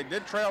away. They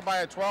did trail by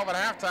a 12 at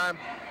halftime,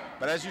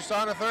 but as you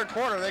saw in the third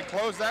quarter, they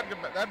closed that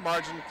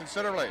margin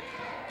considerably.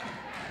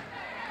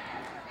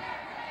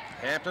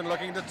 Hampton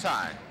looking to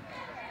tie.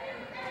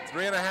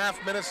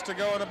 3.5 minutes to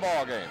go in the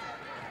ball game.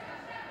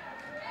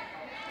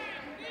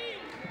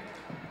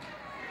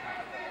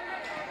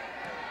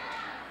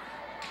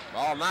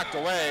 Ball knocked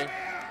away.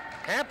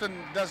 Hampton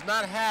does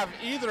not have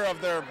either of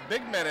their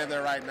big men in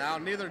there right now.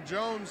 Neither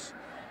Jones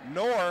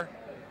nor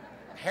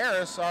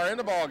Harris are in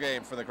the ball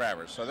game for the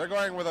Crabbers. So they're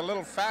going with a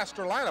little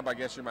faster lineup, I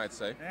guess you might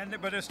say.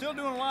 But they're still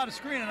doing a lot of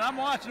screening. I'm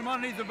watching them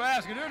underneath the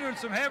basket. They're doing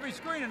some heavy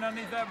screening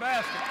underneath that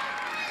basket.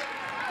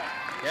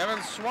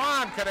 Kevin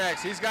Swan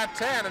connects. He's got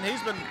 10, and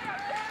he's been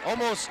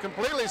almost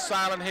completely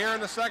silent here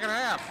in the second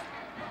half.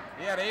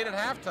 He had 8 at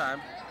halftime.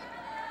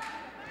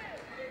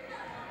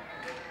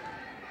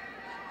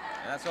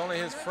 That's only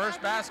his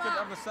first basket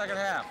of the second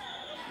half.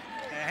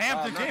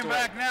 Hampton came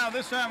back now.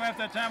 This time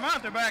after that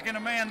timeout, they're back in a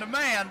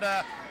man-to-man.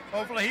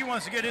 Hopefully he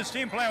wants to get his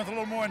team playing with a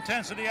little more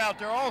intensity out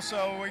there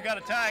also. We got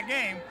a tie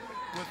game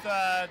with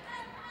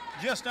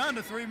just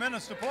under 3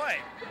 minutes to play.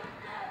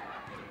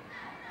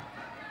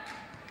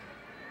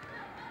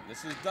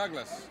 This is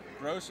Douglas.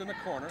 Gross in the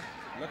corner,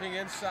 looking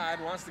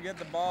inside, wants to get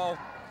the ball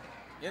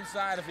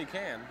inside if he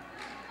can.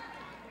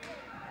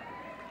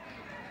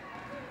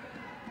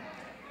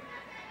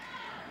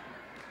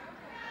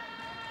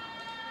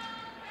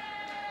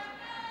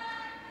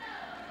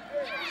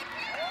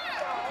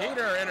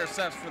 Peter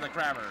intercepts for the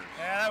Crabbers.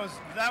 Yeah,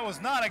 that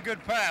was not a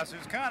good pass. It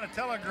was kind of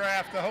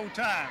telegraphed the whole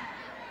time.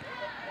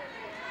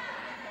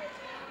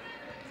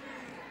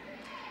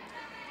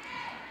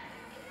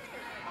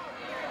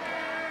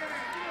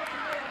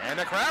 And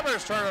the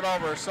Crabbers turn it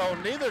over, so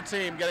neither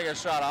team getting a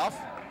shot off.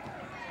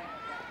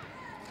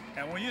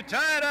 And when you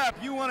tie it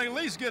up, you want to at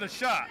least get a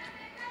shot.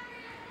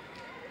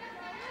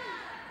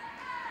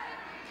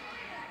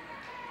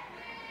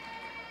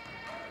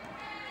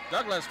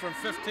 Douglas from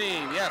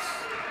 15, yes.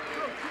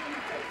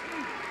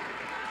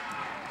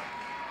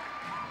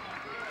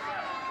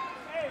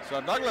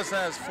 So Douglas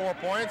has 4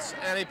 points,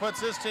 and he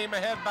puts his team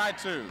ahead by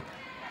 2.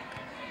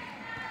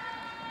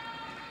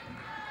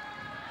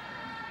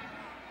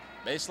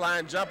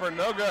 Baseline jumper,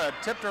 no good.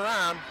 Tipped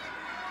around.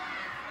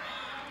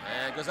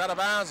 And goes out of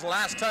bounds.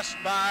 Last touched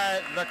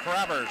by the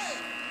Crabbers.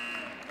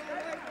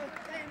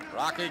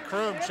 Rocky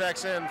Kroom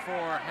checks in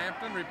for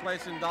Hampton,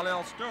 replacing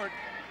Donnell Stewart.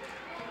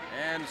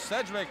 And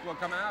Sedgwick will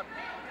come out.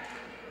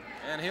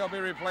 and he'll be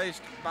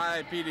replaced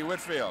by P.D.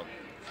 Whitfield.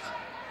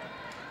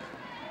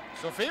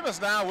 So Phoebus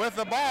now with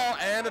the ball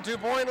and a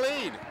 2-point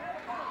lead.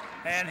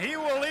 And he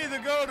will either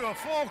go to a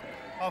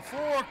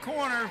four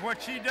corner,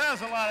 which he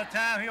does a lot of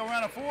time. He'll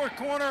run a 4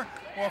 corner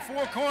or a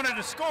 4 corner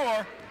to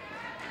score.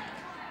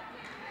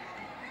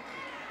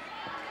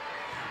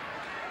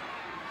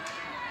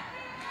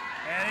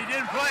 And he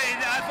didn't play.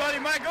 I thought he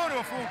might go to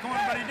a 4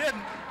 corner, but he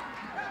didn't.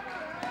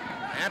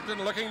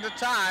 Hampton looking to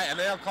tie, and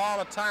they'll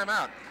call a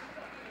timeout.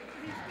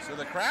 So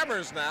the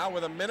Crabbers now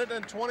with 1 minute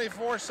and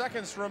 24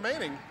 seconds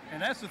remaining.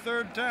 And that's the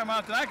third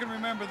timeout that I can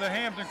remember the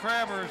Hampton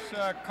Crabbers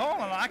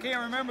calling. I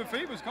can't remember if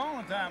he was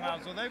calling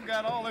timeout, so they've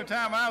got all their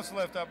timeouts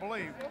left, I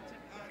believe.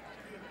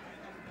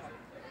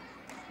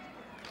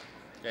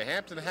 Okay,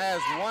 Hampton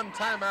has 1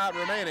 timeout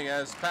remaining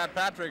as Pat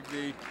Patrick,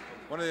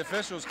 one of the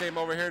officials, came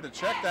over here to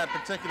check that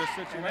particular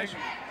situation.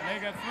 And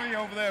they got 3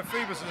 over there.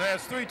 Phoebus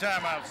has 3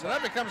 timeouts. So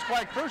that becomes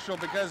quite crucial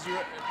because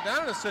you're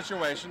down in a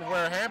situation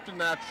where Hampton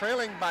now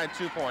trailing by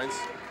 2 points,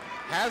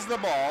 has the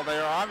ball. They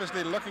are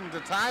obviously looking to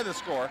tie the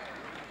score,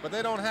 but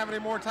they don't have any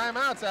more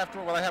timeouts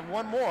after. Well, they have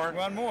one more.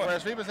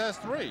 Whereas Phoebus has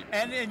 3.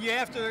 And you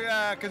have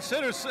to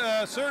consider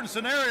certain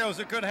scenarios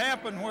that could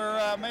happen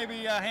where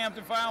maybe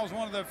Hampton fouls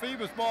one of the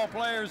Phoebus ball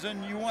players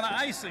and you want to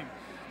ice him.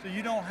 So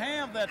you don't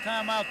have that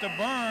timeout to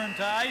burn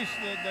to ice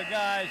the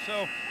guy.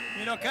 So,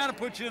 kind of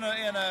puts you in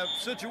a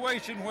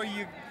situation where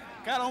you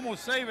got to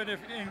almost save it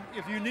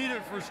if you need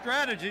it for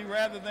strategy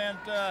rather than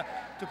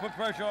to put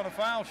pressure on a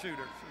foul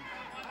shooter.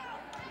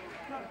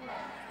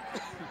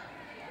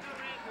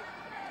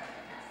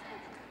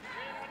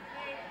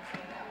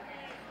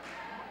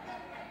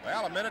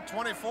 Well, 1 minute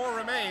 24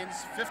 remains,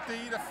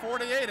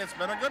 50-48. It's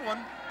been a good one.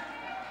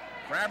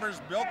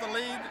 Crabbers built the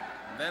lead,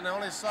 then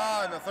only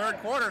saw in the third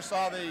quarter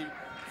the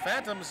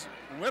Phantoms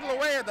whittle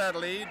away at that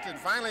lead and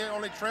finally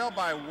only trailed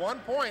by 1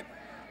 point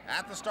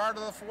at the start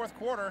of the fourth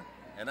quarter.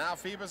 And now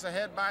Phoebus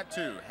ahead by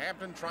 2.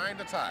 Hampton trying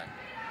to tie.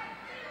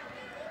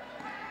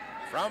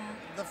 From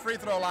the free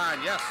throw line,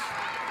 yes.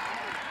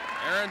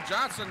 Aaron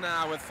Johnson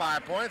now with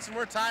 5 points, and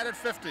we're tied at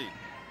 50.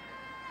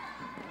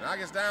 Now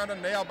gets down to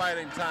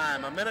nail-biting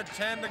time. 1 minute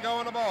 10 to go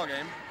in the ball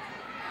game.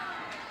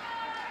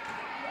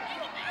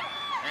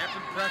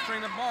 Hampton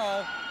pressuring the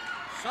ball.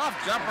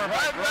 Soft jumper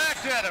right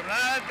back at him.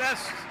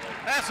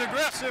 That's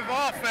aggressive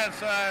offense.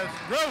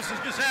 Gross is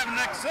just having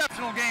an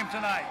exceptional game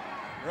tonight.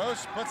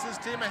 Gross puts his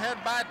team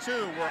ahead by 2.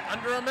 We're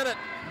under a minute.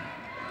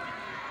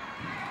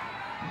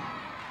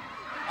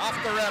 Off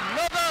the rim,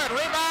 no good.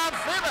 Rebound,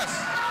 Phoebus.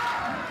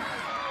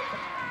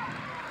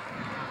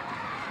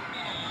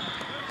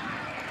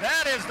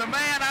 That is the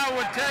man I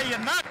would tell you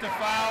not to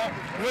foul,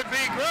 would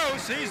be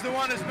Gross. He's the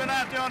one that's been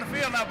out there on the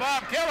field. Now,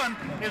 Bob Killen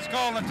is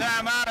calling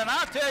timeout, and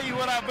I'll tell you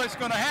what I bet's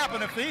going to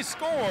happen. If he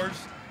scores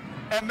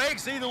and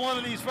makes either one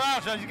of these foul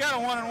shots, he's got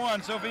a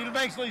 1-and-1, so if he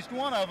makes at least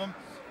one of them,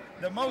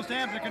 the most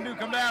Hampton can do,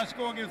 come down and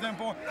score and give them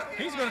points.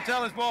 He's going to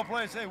tell his ball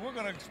players, hey, we're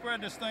going to spread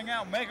this thing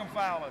out and make them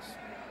foul us.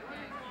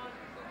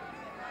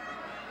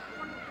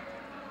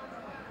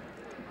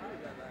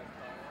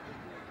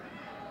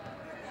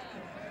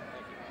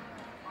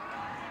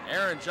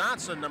 Aaron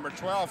Johnson, number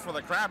 12 for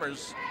the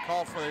Crabbers,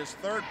 called for his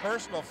 3rd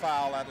personal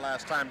foul that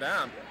last time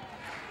down.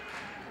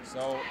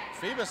 So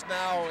Phoebus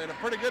now in a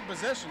pretty good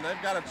position.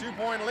 They've got a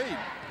 2-point lead.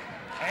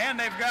 And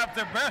they've got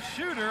their best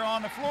shooter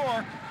on the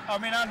floor.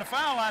 On the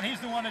foul line. He's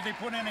the one that they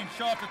put in and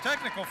shot the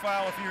technical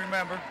foul, if you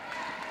remember.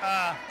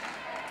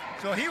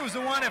 So he was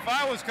the one, if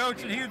I was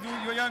coaching, he was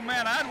the young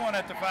man I'd want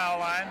at the foul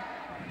line.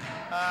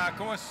 Of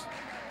course,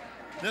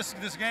 this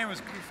game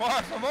is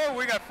far from over.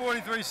 We got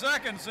 43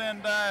 seconds,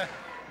 and a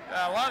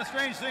lot of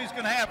strange things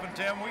can happen,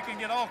 Tim. We can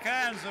get all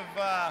kinds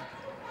of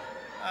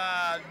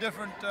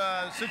different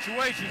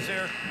situations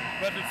here.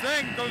 But the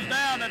thing goes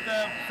down that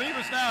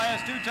Phoebus now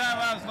has 2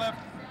 timeouts left.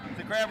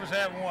 The Crabbers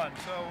have 1.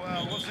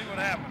 So we'll see what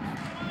happens.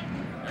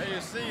 There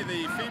you see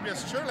the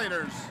Phoebus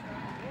cheerleaders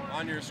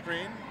on your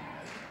screen.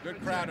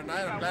 Good crowd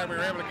tonight. I'm glad we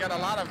were able to get a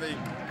lot of the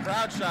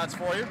crowd shots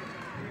for you.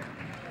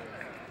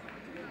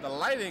 The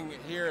lighting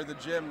here at the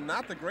gym,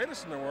 not the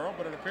greatest in the world,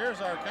 but it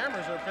appears our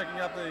cameras are picking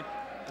up the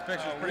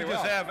pictures pretty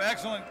well. We just have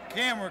excellent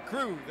camera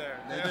crew there.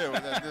 They do.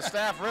 The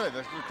staff really,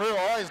 the crew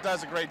always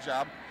does a great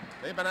job.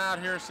 They've been out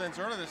here since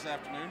early this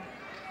afternoon.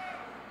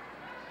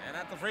 And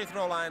at the free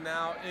throw line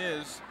now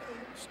is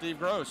Steve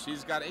Gross.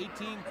 He's got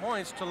 18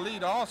 points to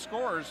lead all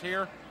scorers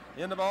here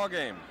in the ball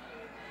game.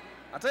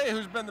 I'll tell you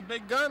who's been the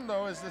big gun,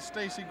 though, is this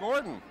Stacy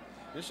Gordon.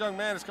 This young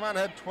man has come out and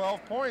had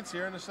 12 points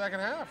here in the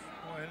second half.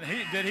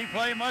 Did he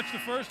play much the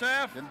first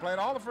half? Didn't play at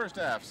all the first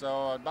half,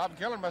 so Bob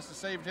Killen must have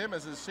saved him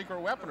as his secret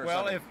weapon or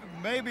something.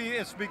 Well, maybe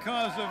it's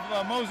because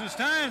of Moses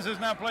Tynes has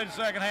not played the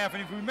second half,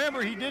 and if you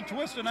remember, he did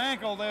twist an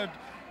ankle there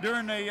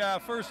during the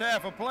first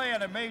half of play,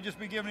 and it may just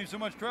be giving him so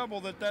much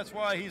trouble that's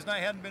why he's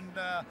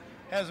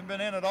hasn't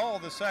been in at all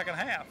the second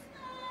half.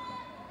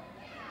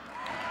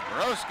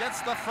 Gross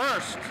gets the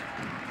first.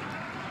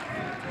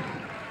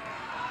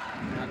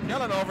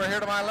 Killen over here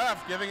to my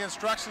left, giving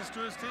instructions to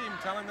his team,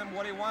 telling them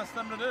what he wants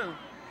them to do.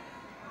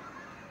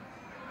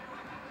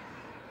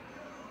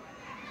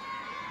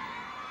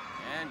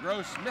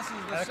 Gross misses the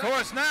And of second.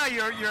 course, now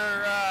you're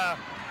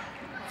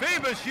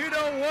Phoebus, you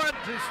don't want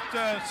to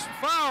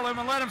foul him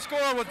and let him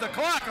score with the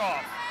clock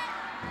off.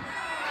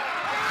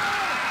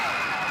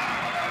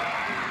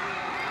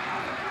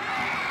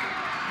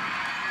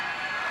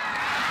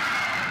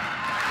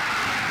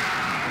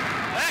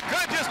 That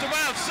could just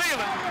about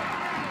seal it.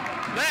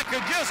 That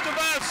could just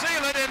about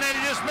seal it, and then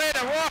he just made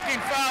a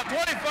walking foul.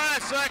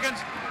 25 seconds,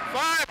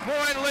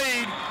 5-point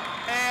lead,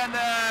 and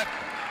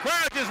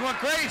crowd just went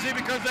crazy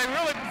because they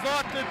really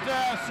thought that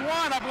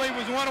Swan, I believe,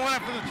 was the one who went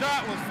after the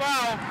shot, was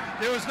fouled.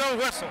 There was no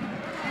whistle.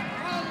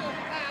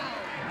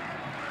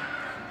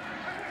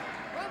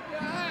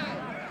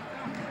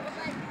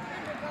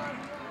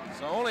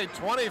 So only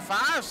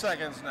 25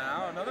 seconds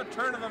now. Another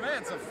turn of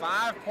events, a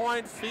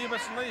 5-point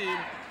Phoebus lead.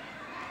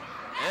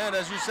 And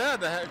as you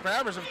said, the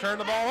Crabbers have turned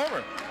the ball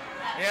over.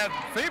 Yeah,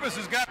 Phoebus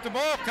has got the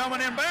ball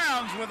coming in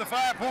bounds with a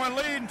 5-point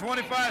lead in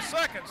 25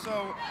 seconds.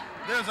 So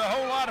there's a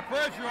whole lot of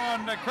pressure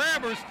on the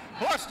Crabbers.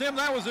 Plus, Tim,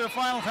 that was their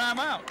final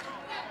timeout.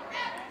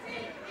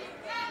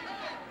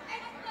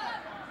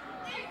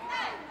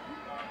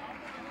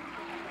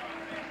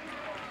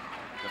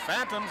 The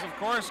Phantoms, of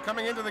course,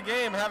 coming into the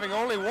game having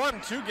only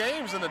won 2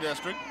 games in the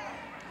district,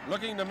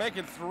 looking to make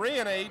it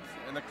 3-8,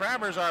 and the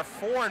Crabbers are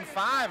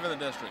 4-5 in the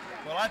district.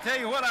 Well, I tell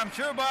you what, I'm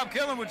sure Bob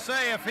Killen would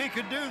say if he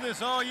could do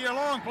this all year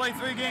long, play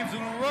 3 games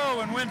in a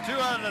row and win 2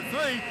 out of the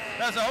 3,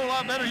 that's a whole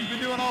lot better than you've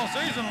been doing all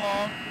season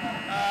long.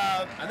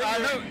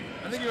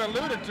 I think you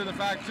alluded to the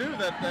fact, too,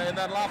 that in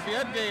that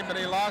Lafayette game that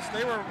he lost,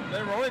 they were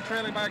only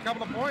trailing by a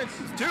couple of points.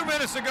 2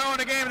 minutes ago in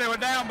the game, they were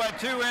down by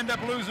 2, end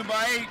up losing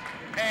by 8,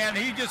 and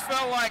he just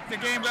felt like the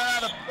game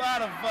got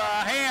out of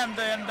hand,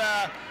 and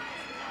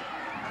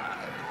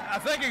I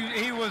think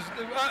he was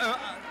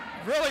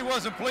really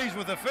wasn't pleased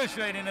with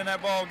officiating in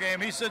that ball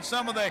game. He said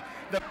some of the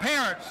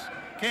parents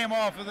came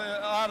out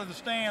of the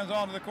stands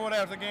onto the court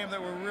after the game that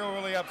were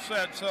really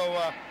upset.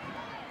 So,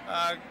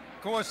 of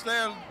course,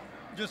 they're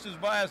just as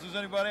biased as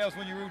anybody else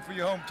when you root for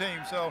your home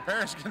team. So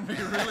Parents can be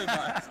really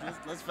biased.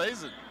 Let's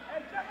face it.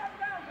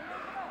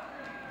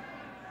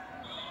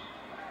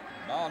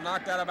 Ball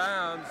knocked out of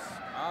bounds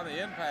on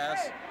the in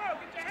pass.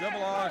 Still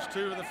belongs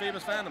to the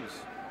Phoebus Phantoms.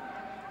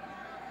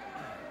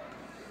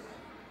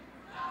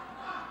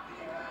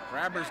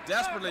 Crabbers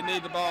desperately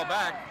need the ball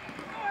back.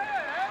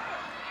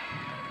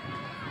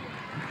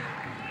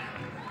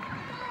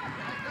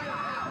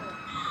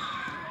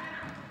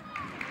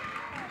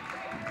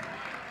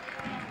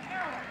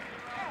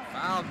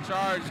 Foul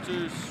charge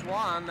to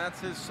Swan.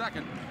 That's his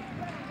second.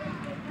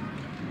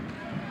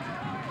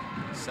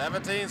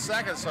 17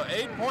 seconds, so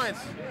 8 points.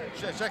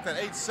 Check that,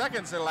 8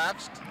 seconds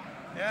elapsed.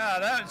 yeah,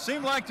 that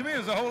seemed like to me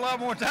there's a whole lot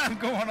more time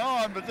going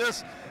on, but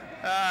this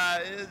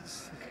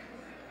it's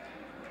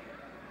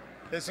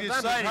Sometimes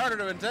exciting. it's harder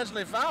to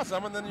intentionally foul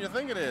someone than you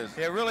think it is.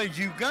 Yeah, really,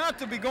 you got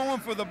to be going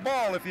for the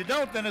ball. If you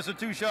don't, then it's a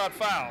 2-shot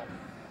foul.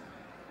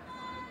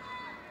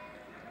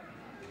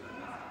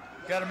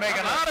 Got to make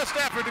an honest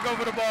effort to go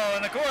for the ball.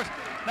 And, of course,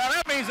 now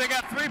that means they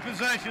got 3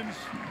 possessions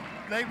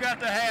they've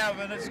got to have,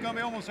 and it's going to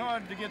be almost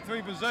hard to get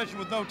 3 possessions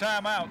with no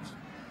timeouts.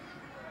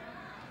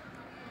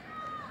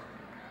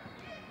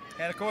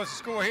 And, of course, the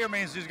score here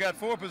means he's got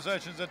 4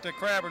 possessions that the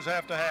Crabbers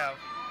have to have.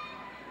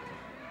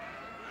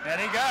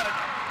 And he got it.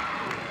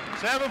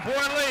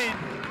 7-point lead.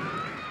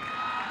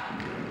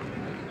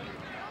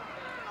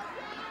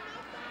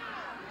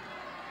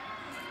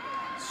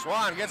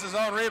 Swan gets his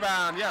own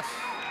rebound, yes.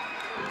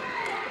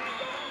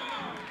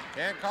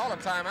 Can't call a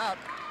timeout.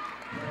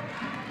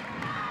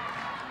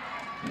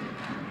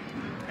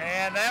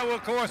 And that, will,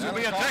 of course, will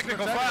be a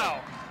technical foul.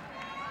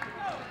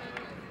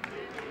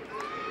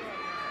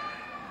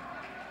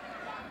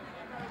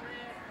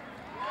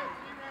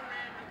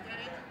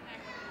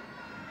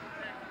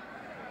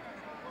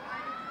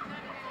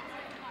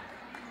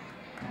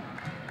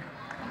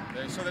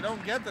 So they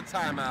don't get the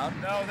timeout.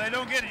 No, they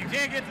don't get it. You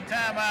can't get the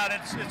timeout.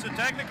 It's a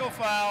technical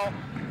foul.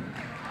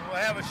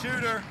 We'll have a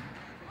shooter.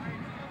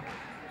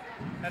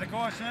 And, of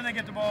course, then they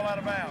get the ball out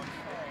of bounds.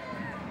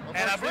 Well,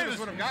 and I believe Phoebus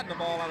would have gotten the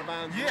ball out of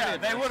bounds. Yeah,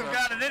 they would have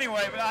got it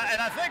anyway. But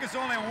I think it's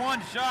only a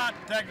 1-shot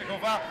technical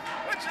foul,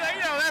 which,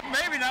 that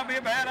maybe not be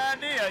a bad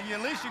idea.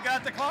 At least you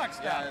got the clock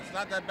stopped. Yeah, it's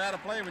not that bad a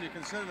play when you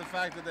consider the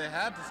fact that they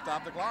had to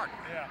stop the clock.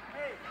 Yeah.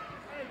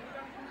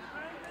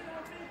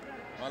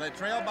 Well, they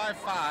trail by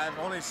 5,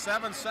 only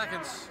 7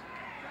 seconds.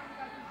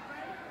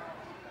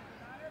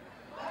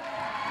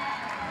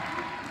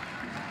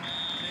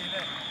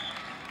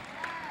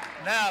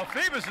 Now,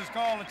 Phoebus has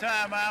called a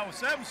timeout with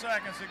 7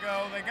 seconds to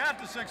go. They got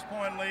the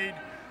 6-point lead,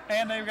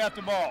 and they've got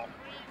the ball.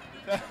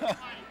 It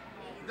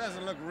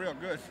doesn't look real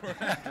good for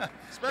them,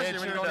 especially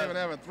when you don't even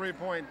have a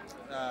three-point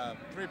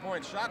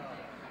shot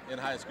in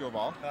high school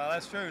ball.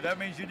 That's true. That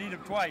means you need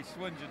them twice,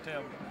 wouldn't you,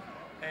 Tim?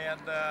 And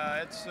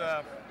it's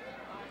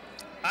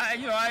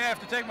I have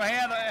to take my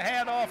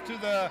hat off to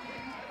the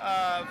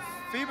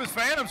Phoebus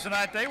Phantoms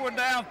tonight. They were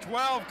down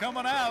 12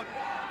 coming out,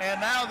 and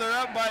now they're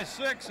up by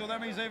 6, so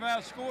that means they've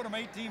outscored them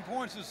 18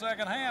 points in the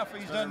second half.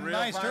 He's done a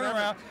nice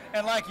turnaround.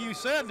 And like you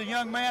said, the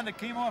young man that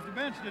came off the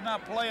bench did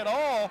not play at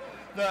all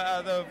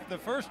the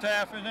first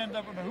half and ended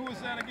up with, who was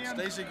that again?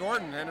 Stacy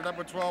Gordon ended up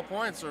with 12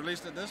 points, or at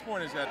least at this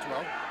point he's got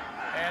 12.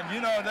 And,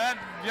 you know, that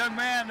young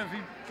man, if he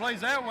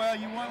plays that well,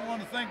 you wouldn't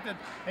want to think that,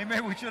 hey,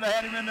 maybe we should have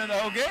had him in there the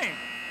whole game.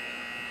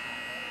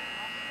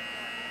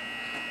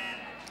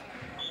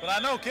 But I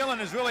know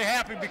Killen is really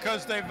happy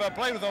because they've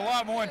played with a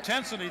lot more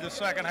intensity the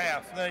second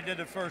half than they did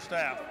the first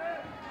half.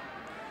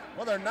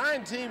 Well, there are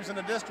 9 teams in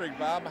the district,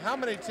 Bob. How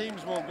many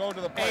teams will go to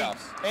the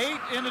playoffs?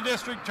 8 in the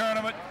district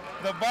tournament.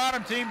 The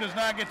bottom team does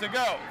not get to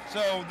go.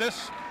 So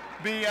this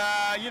be,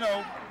 you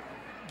know,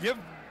 give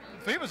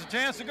Phoebus a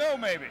chance to go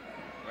maybe.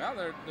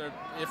 Well,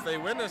 if they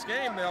win this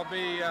game, they'll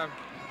be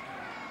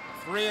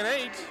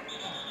 3-8.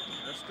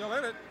 They're still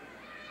in it.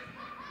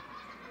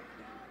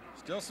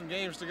 Still some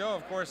games to go,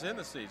 of course, in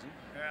the season.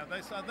 Yeah,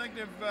 I think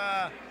they've,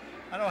 I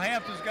know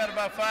Hampton's got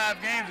about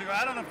 5 games to go.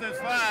 I don't know if there's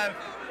 5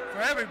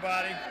 for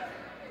everybody.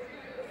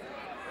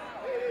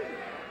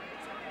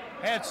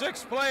 Had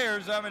 6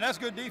 players. I mean, that's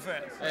good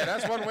defense. Yeah,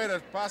 that's one way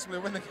to possibly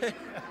win the game.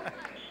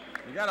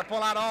 You got to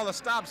pull out all the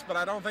stops, but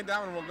I don't think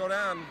that one will go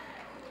down.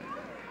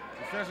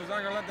 The officials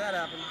aren't going to let that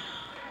happen.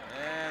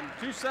 And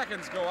 2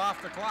 seconds go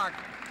off the clock,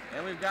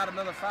 and we've got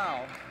another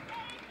foul.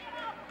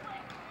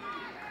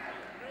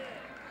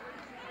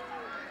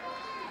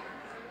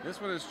 This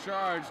one is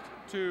charged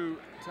to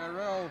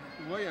Tyrell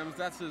Williams.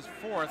 That's his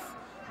 4th.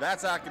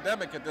 That's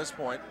academic at this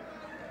point.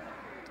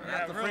 Yeah,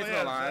 at the really free throw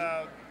is.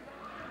 line.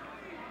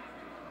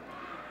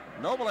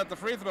 Noble at the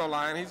free throw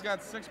line. He's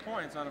got 6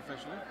 points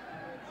unofficially.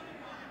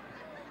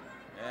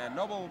 And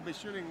Noble will be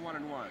shooting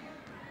 1-1.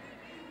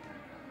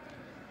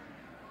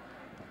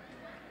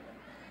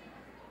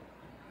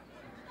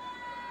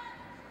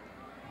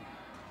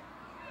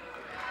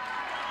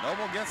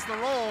 Noble gets the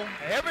roll.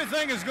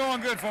 Everything is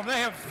going good for them. They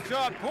have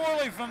shot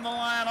poorly from the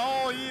line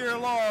all year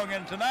long,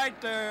 and tonight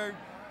they're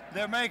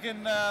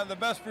making the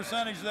best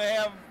percentage they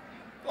have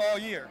all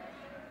year.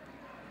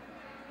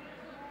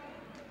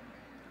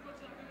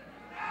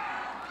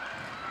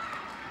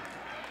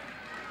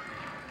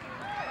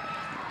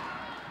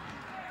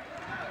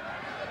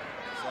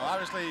 So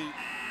obviously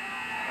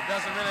it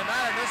doesn't really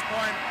matter at this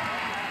point.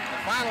 The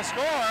final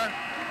score,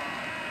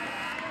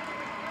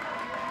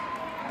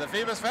 the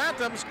Phoebus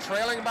Phantoms,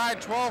 trailing by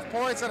 12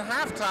 points at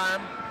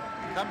halftime,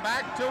 come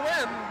back to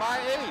win by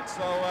 8.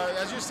 So,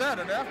 as you said,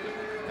 an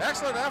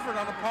excellent effort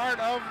on the part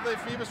of the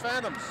Phoebus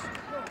Phantoms.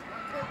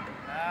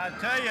 I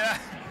tell you,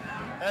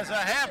 as a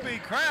happy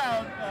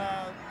crowd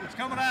that's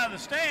coming out of the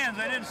stands,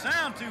 they didn't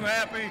sound too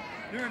happy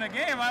during the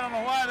game. I don't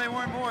know why they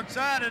weren't more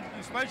excited,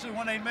 especially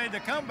when they made the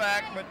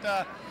comeback,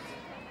 but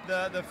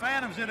the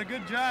Phantoms did a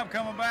good job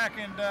coming back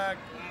and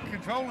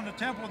controlling the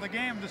tempo of the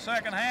game in the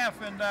second half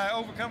and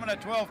overcoming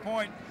that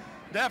 12-point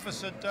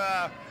deficit.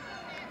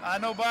 I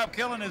know Bob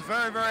Killen is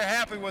very, very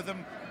happy with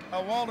them.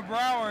 Walter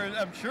Brower,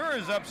 I'm sure,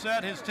 is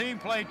upset. His team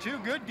played 2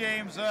 good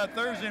games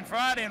Thursday and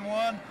Friday and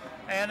won,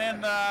 and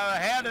then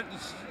had it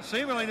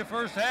seemingly the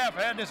first half,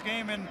 had this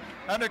game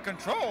under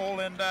control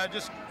and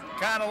just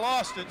kind of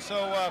lost it.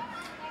 So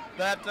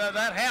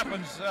that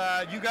happens.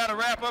 You got to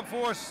wrap up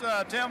for us,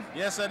 Tim?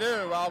 Yes, I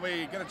do. While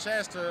we get a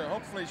chance to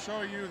hopefully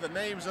show you the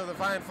names of the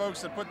fine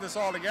folks that put this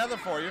all together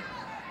for you.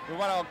 We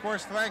want to, of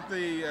course, thank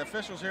the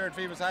officials here at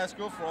Phoebus High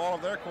School for all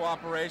of their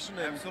cooperation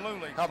and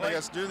helping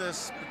us do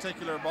this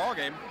particular ball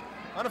game.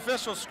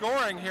 Unofficial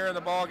scoring here in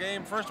the ball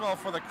game. First of all,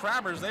 for the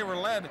Crabbers, they were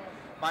led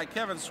by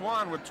Kevin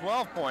Swan with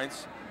 12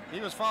 points. He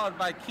was followed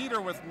by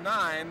Keeter with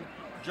 9,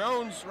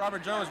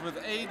 Robert Jones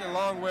with 8,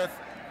 along with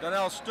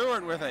Donnell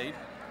Stewart with 8.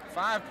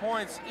 5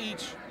 points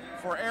each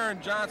for Aaron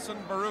Johnson,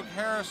 Baruch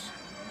Harris,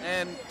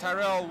 and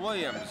Tyrell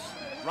Williams.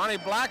 Ronnie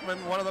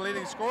Blackman, one of the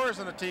leading scorers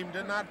on the team,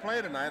 did not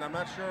play tonight. I'm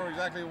not sure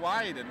exactly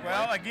why he didn't play.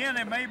 Well, again,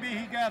 it may be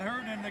he got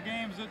hurt in the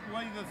games that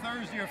way the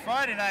Thursday or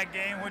Friday night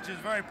game, which is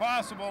very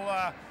possible.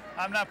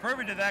 I'm not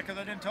privy to that because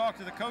I didn't talk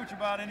to the coach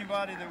about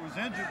anybody that was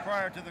injured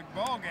prior to the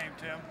ball game,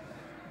 Tim.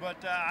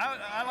 But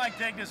I'd like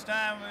to take this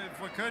time,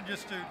 if we could,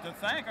 just to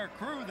thank our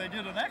crew. They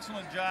did an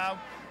excellent job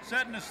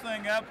setting this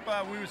thing up.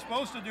 We were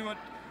supposed to do it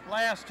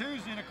last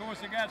Tuesday, and of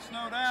course it got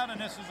snowed out, and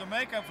this is a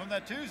makeup from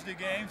that Tuesday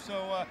game.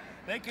 So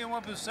they came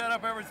up and set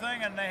up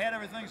everything, and they had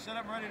everything set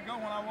up ready to go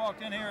when I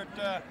walked in here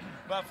at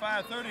about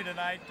 5:30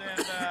 tonight.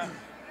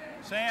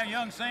 And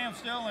young Sam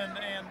still,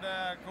 and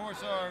of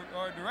course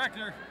our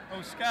director,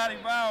 Scotty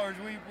Bowers,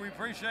 we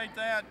appreciate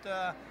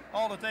that,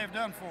 all that they've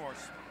done for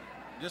us.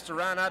 Just to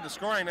round out the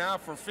scoring now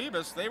for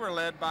Phoebus, they were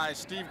led by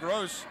Steve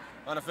Gross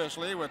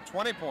unofficially with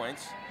 20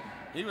 points.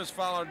 He was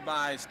followed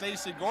by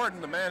Stacy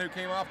Gordon, the man who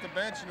came off the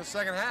bench in the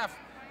second half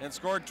and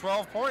scored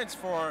 12 points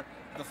for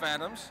the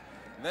Phantoms.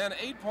 Then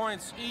 8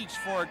 points each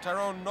for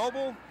Tyrone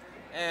Noble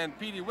and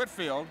Petey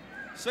Whitfield.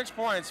 6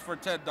 points for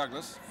Ted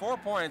Douglas, 4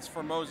 points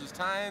for Moses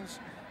Tynes,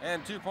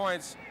 and 2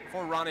 points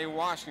for Ronnie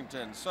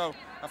Washington. So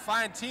a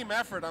fine team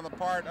effort on the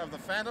part of the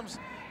Phantoms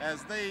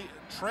as they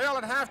trail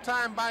at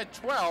halftime by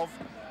 12,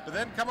 but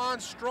then come on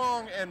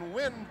strong and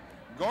win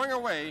going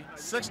away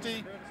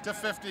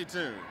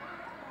 60-52.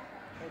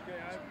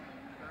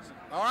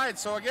 All right,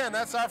 so again,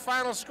 that's our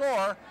final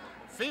score.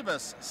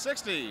 Phoebus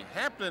 60,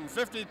 Hampton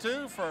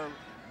 52. For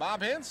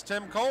Bob Hintz,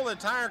 Tim Cole, the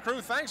entire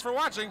crew, thanks for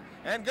watching,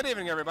 and good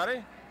evening,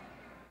 everybody.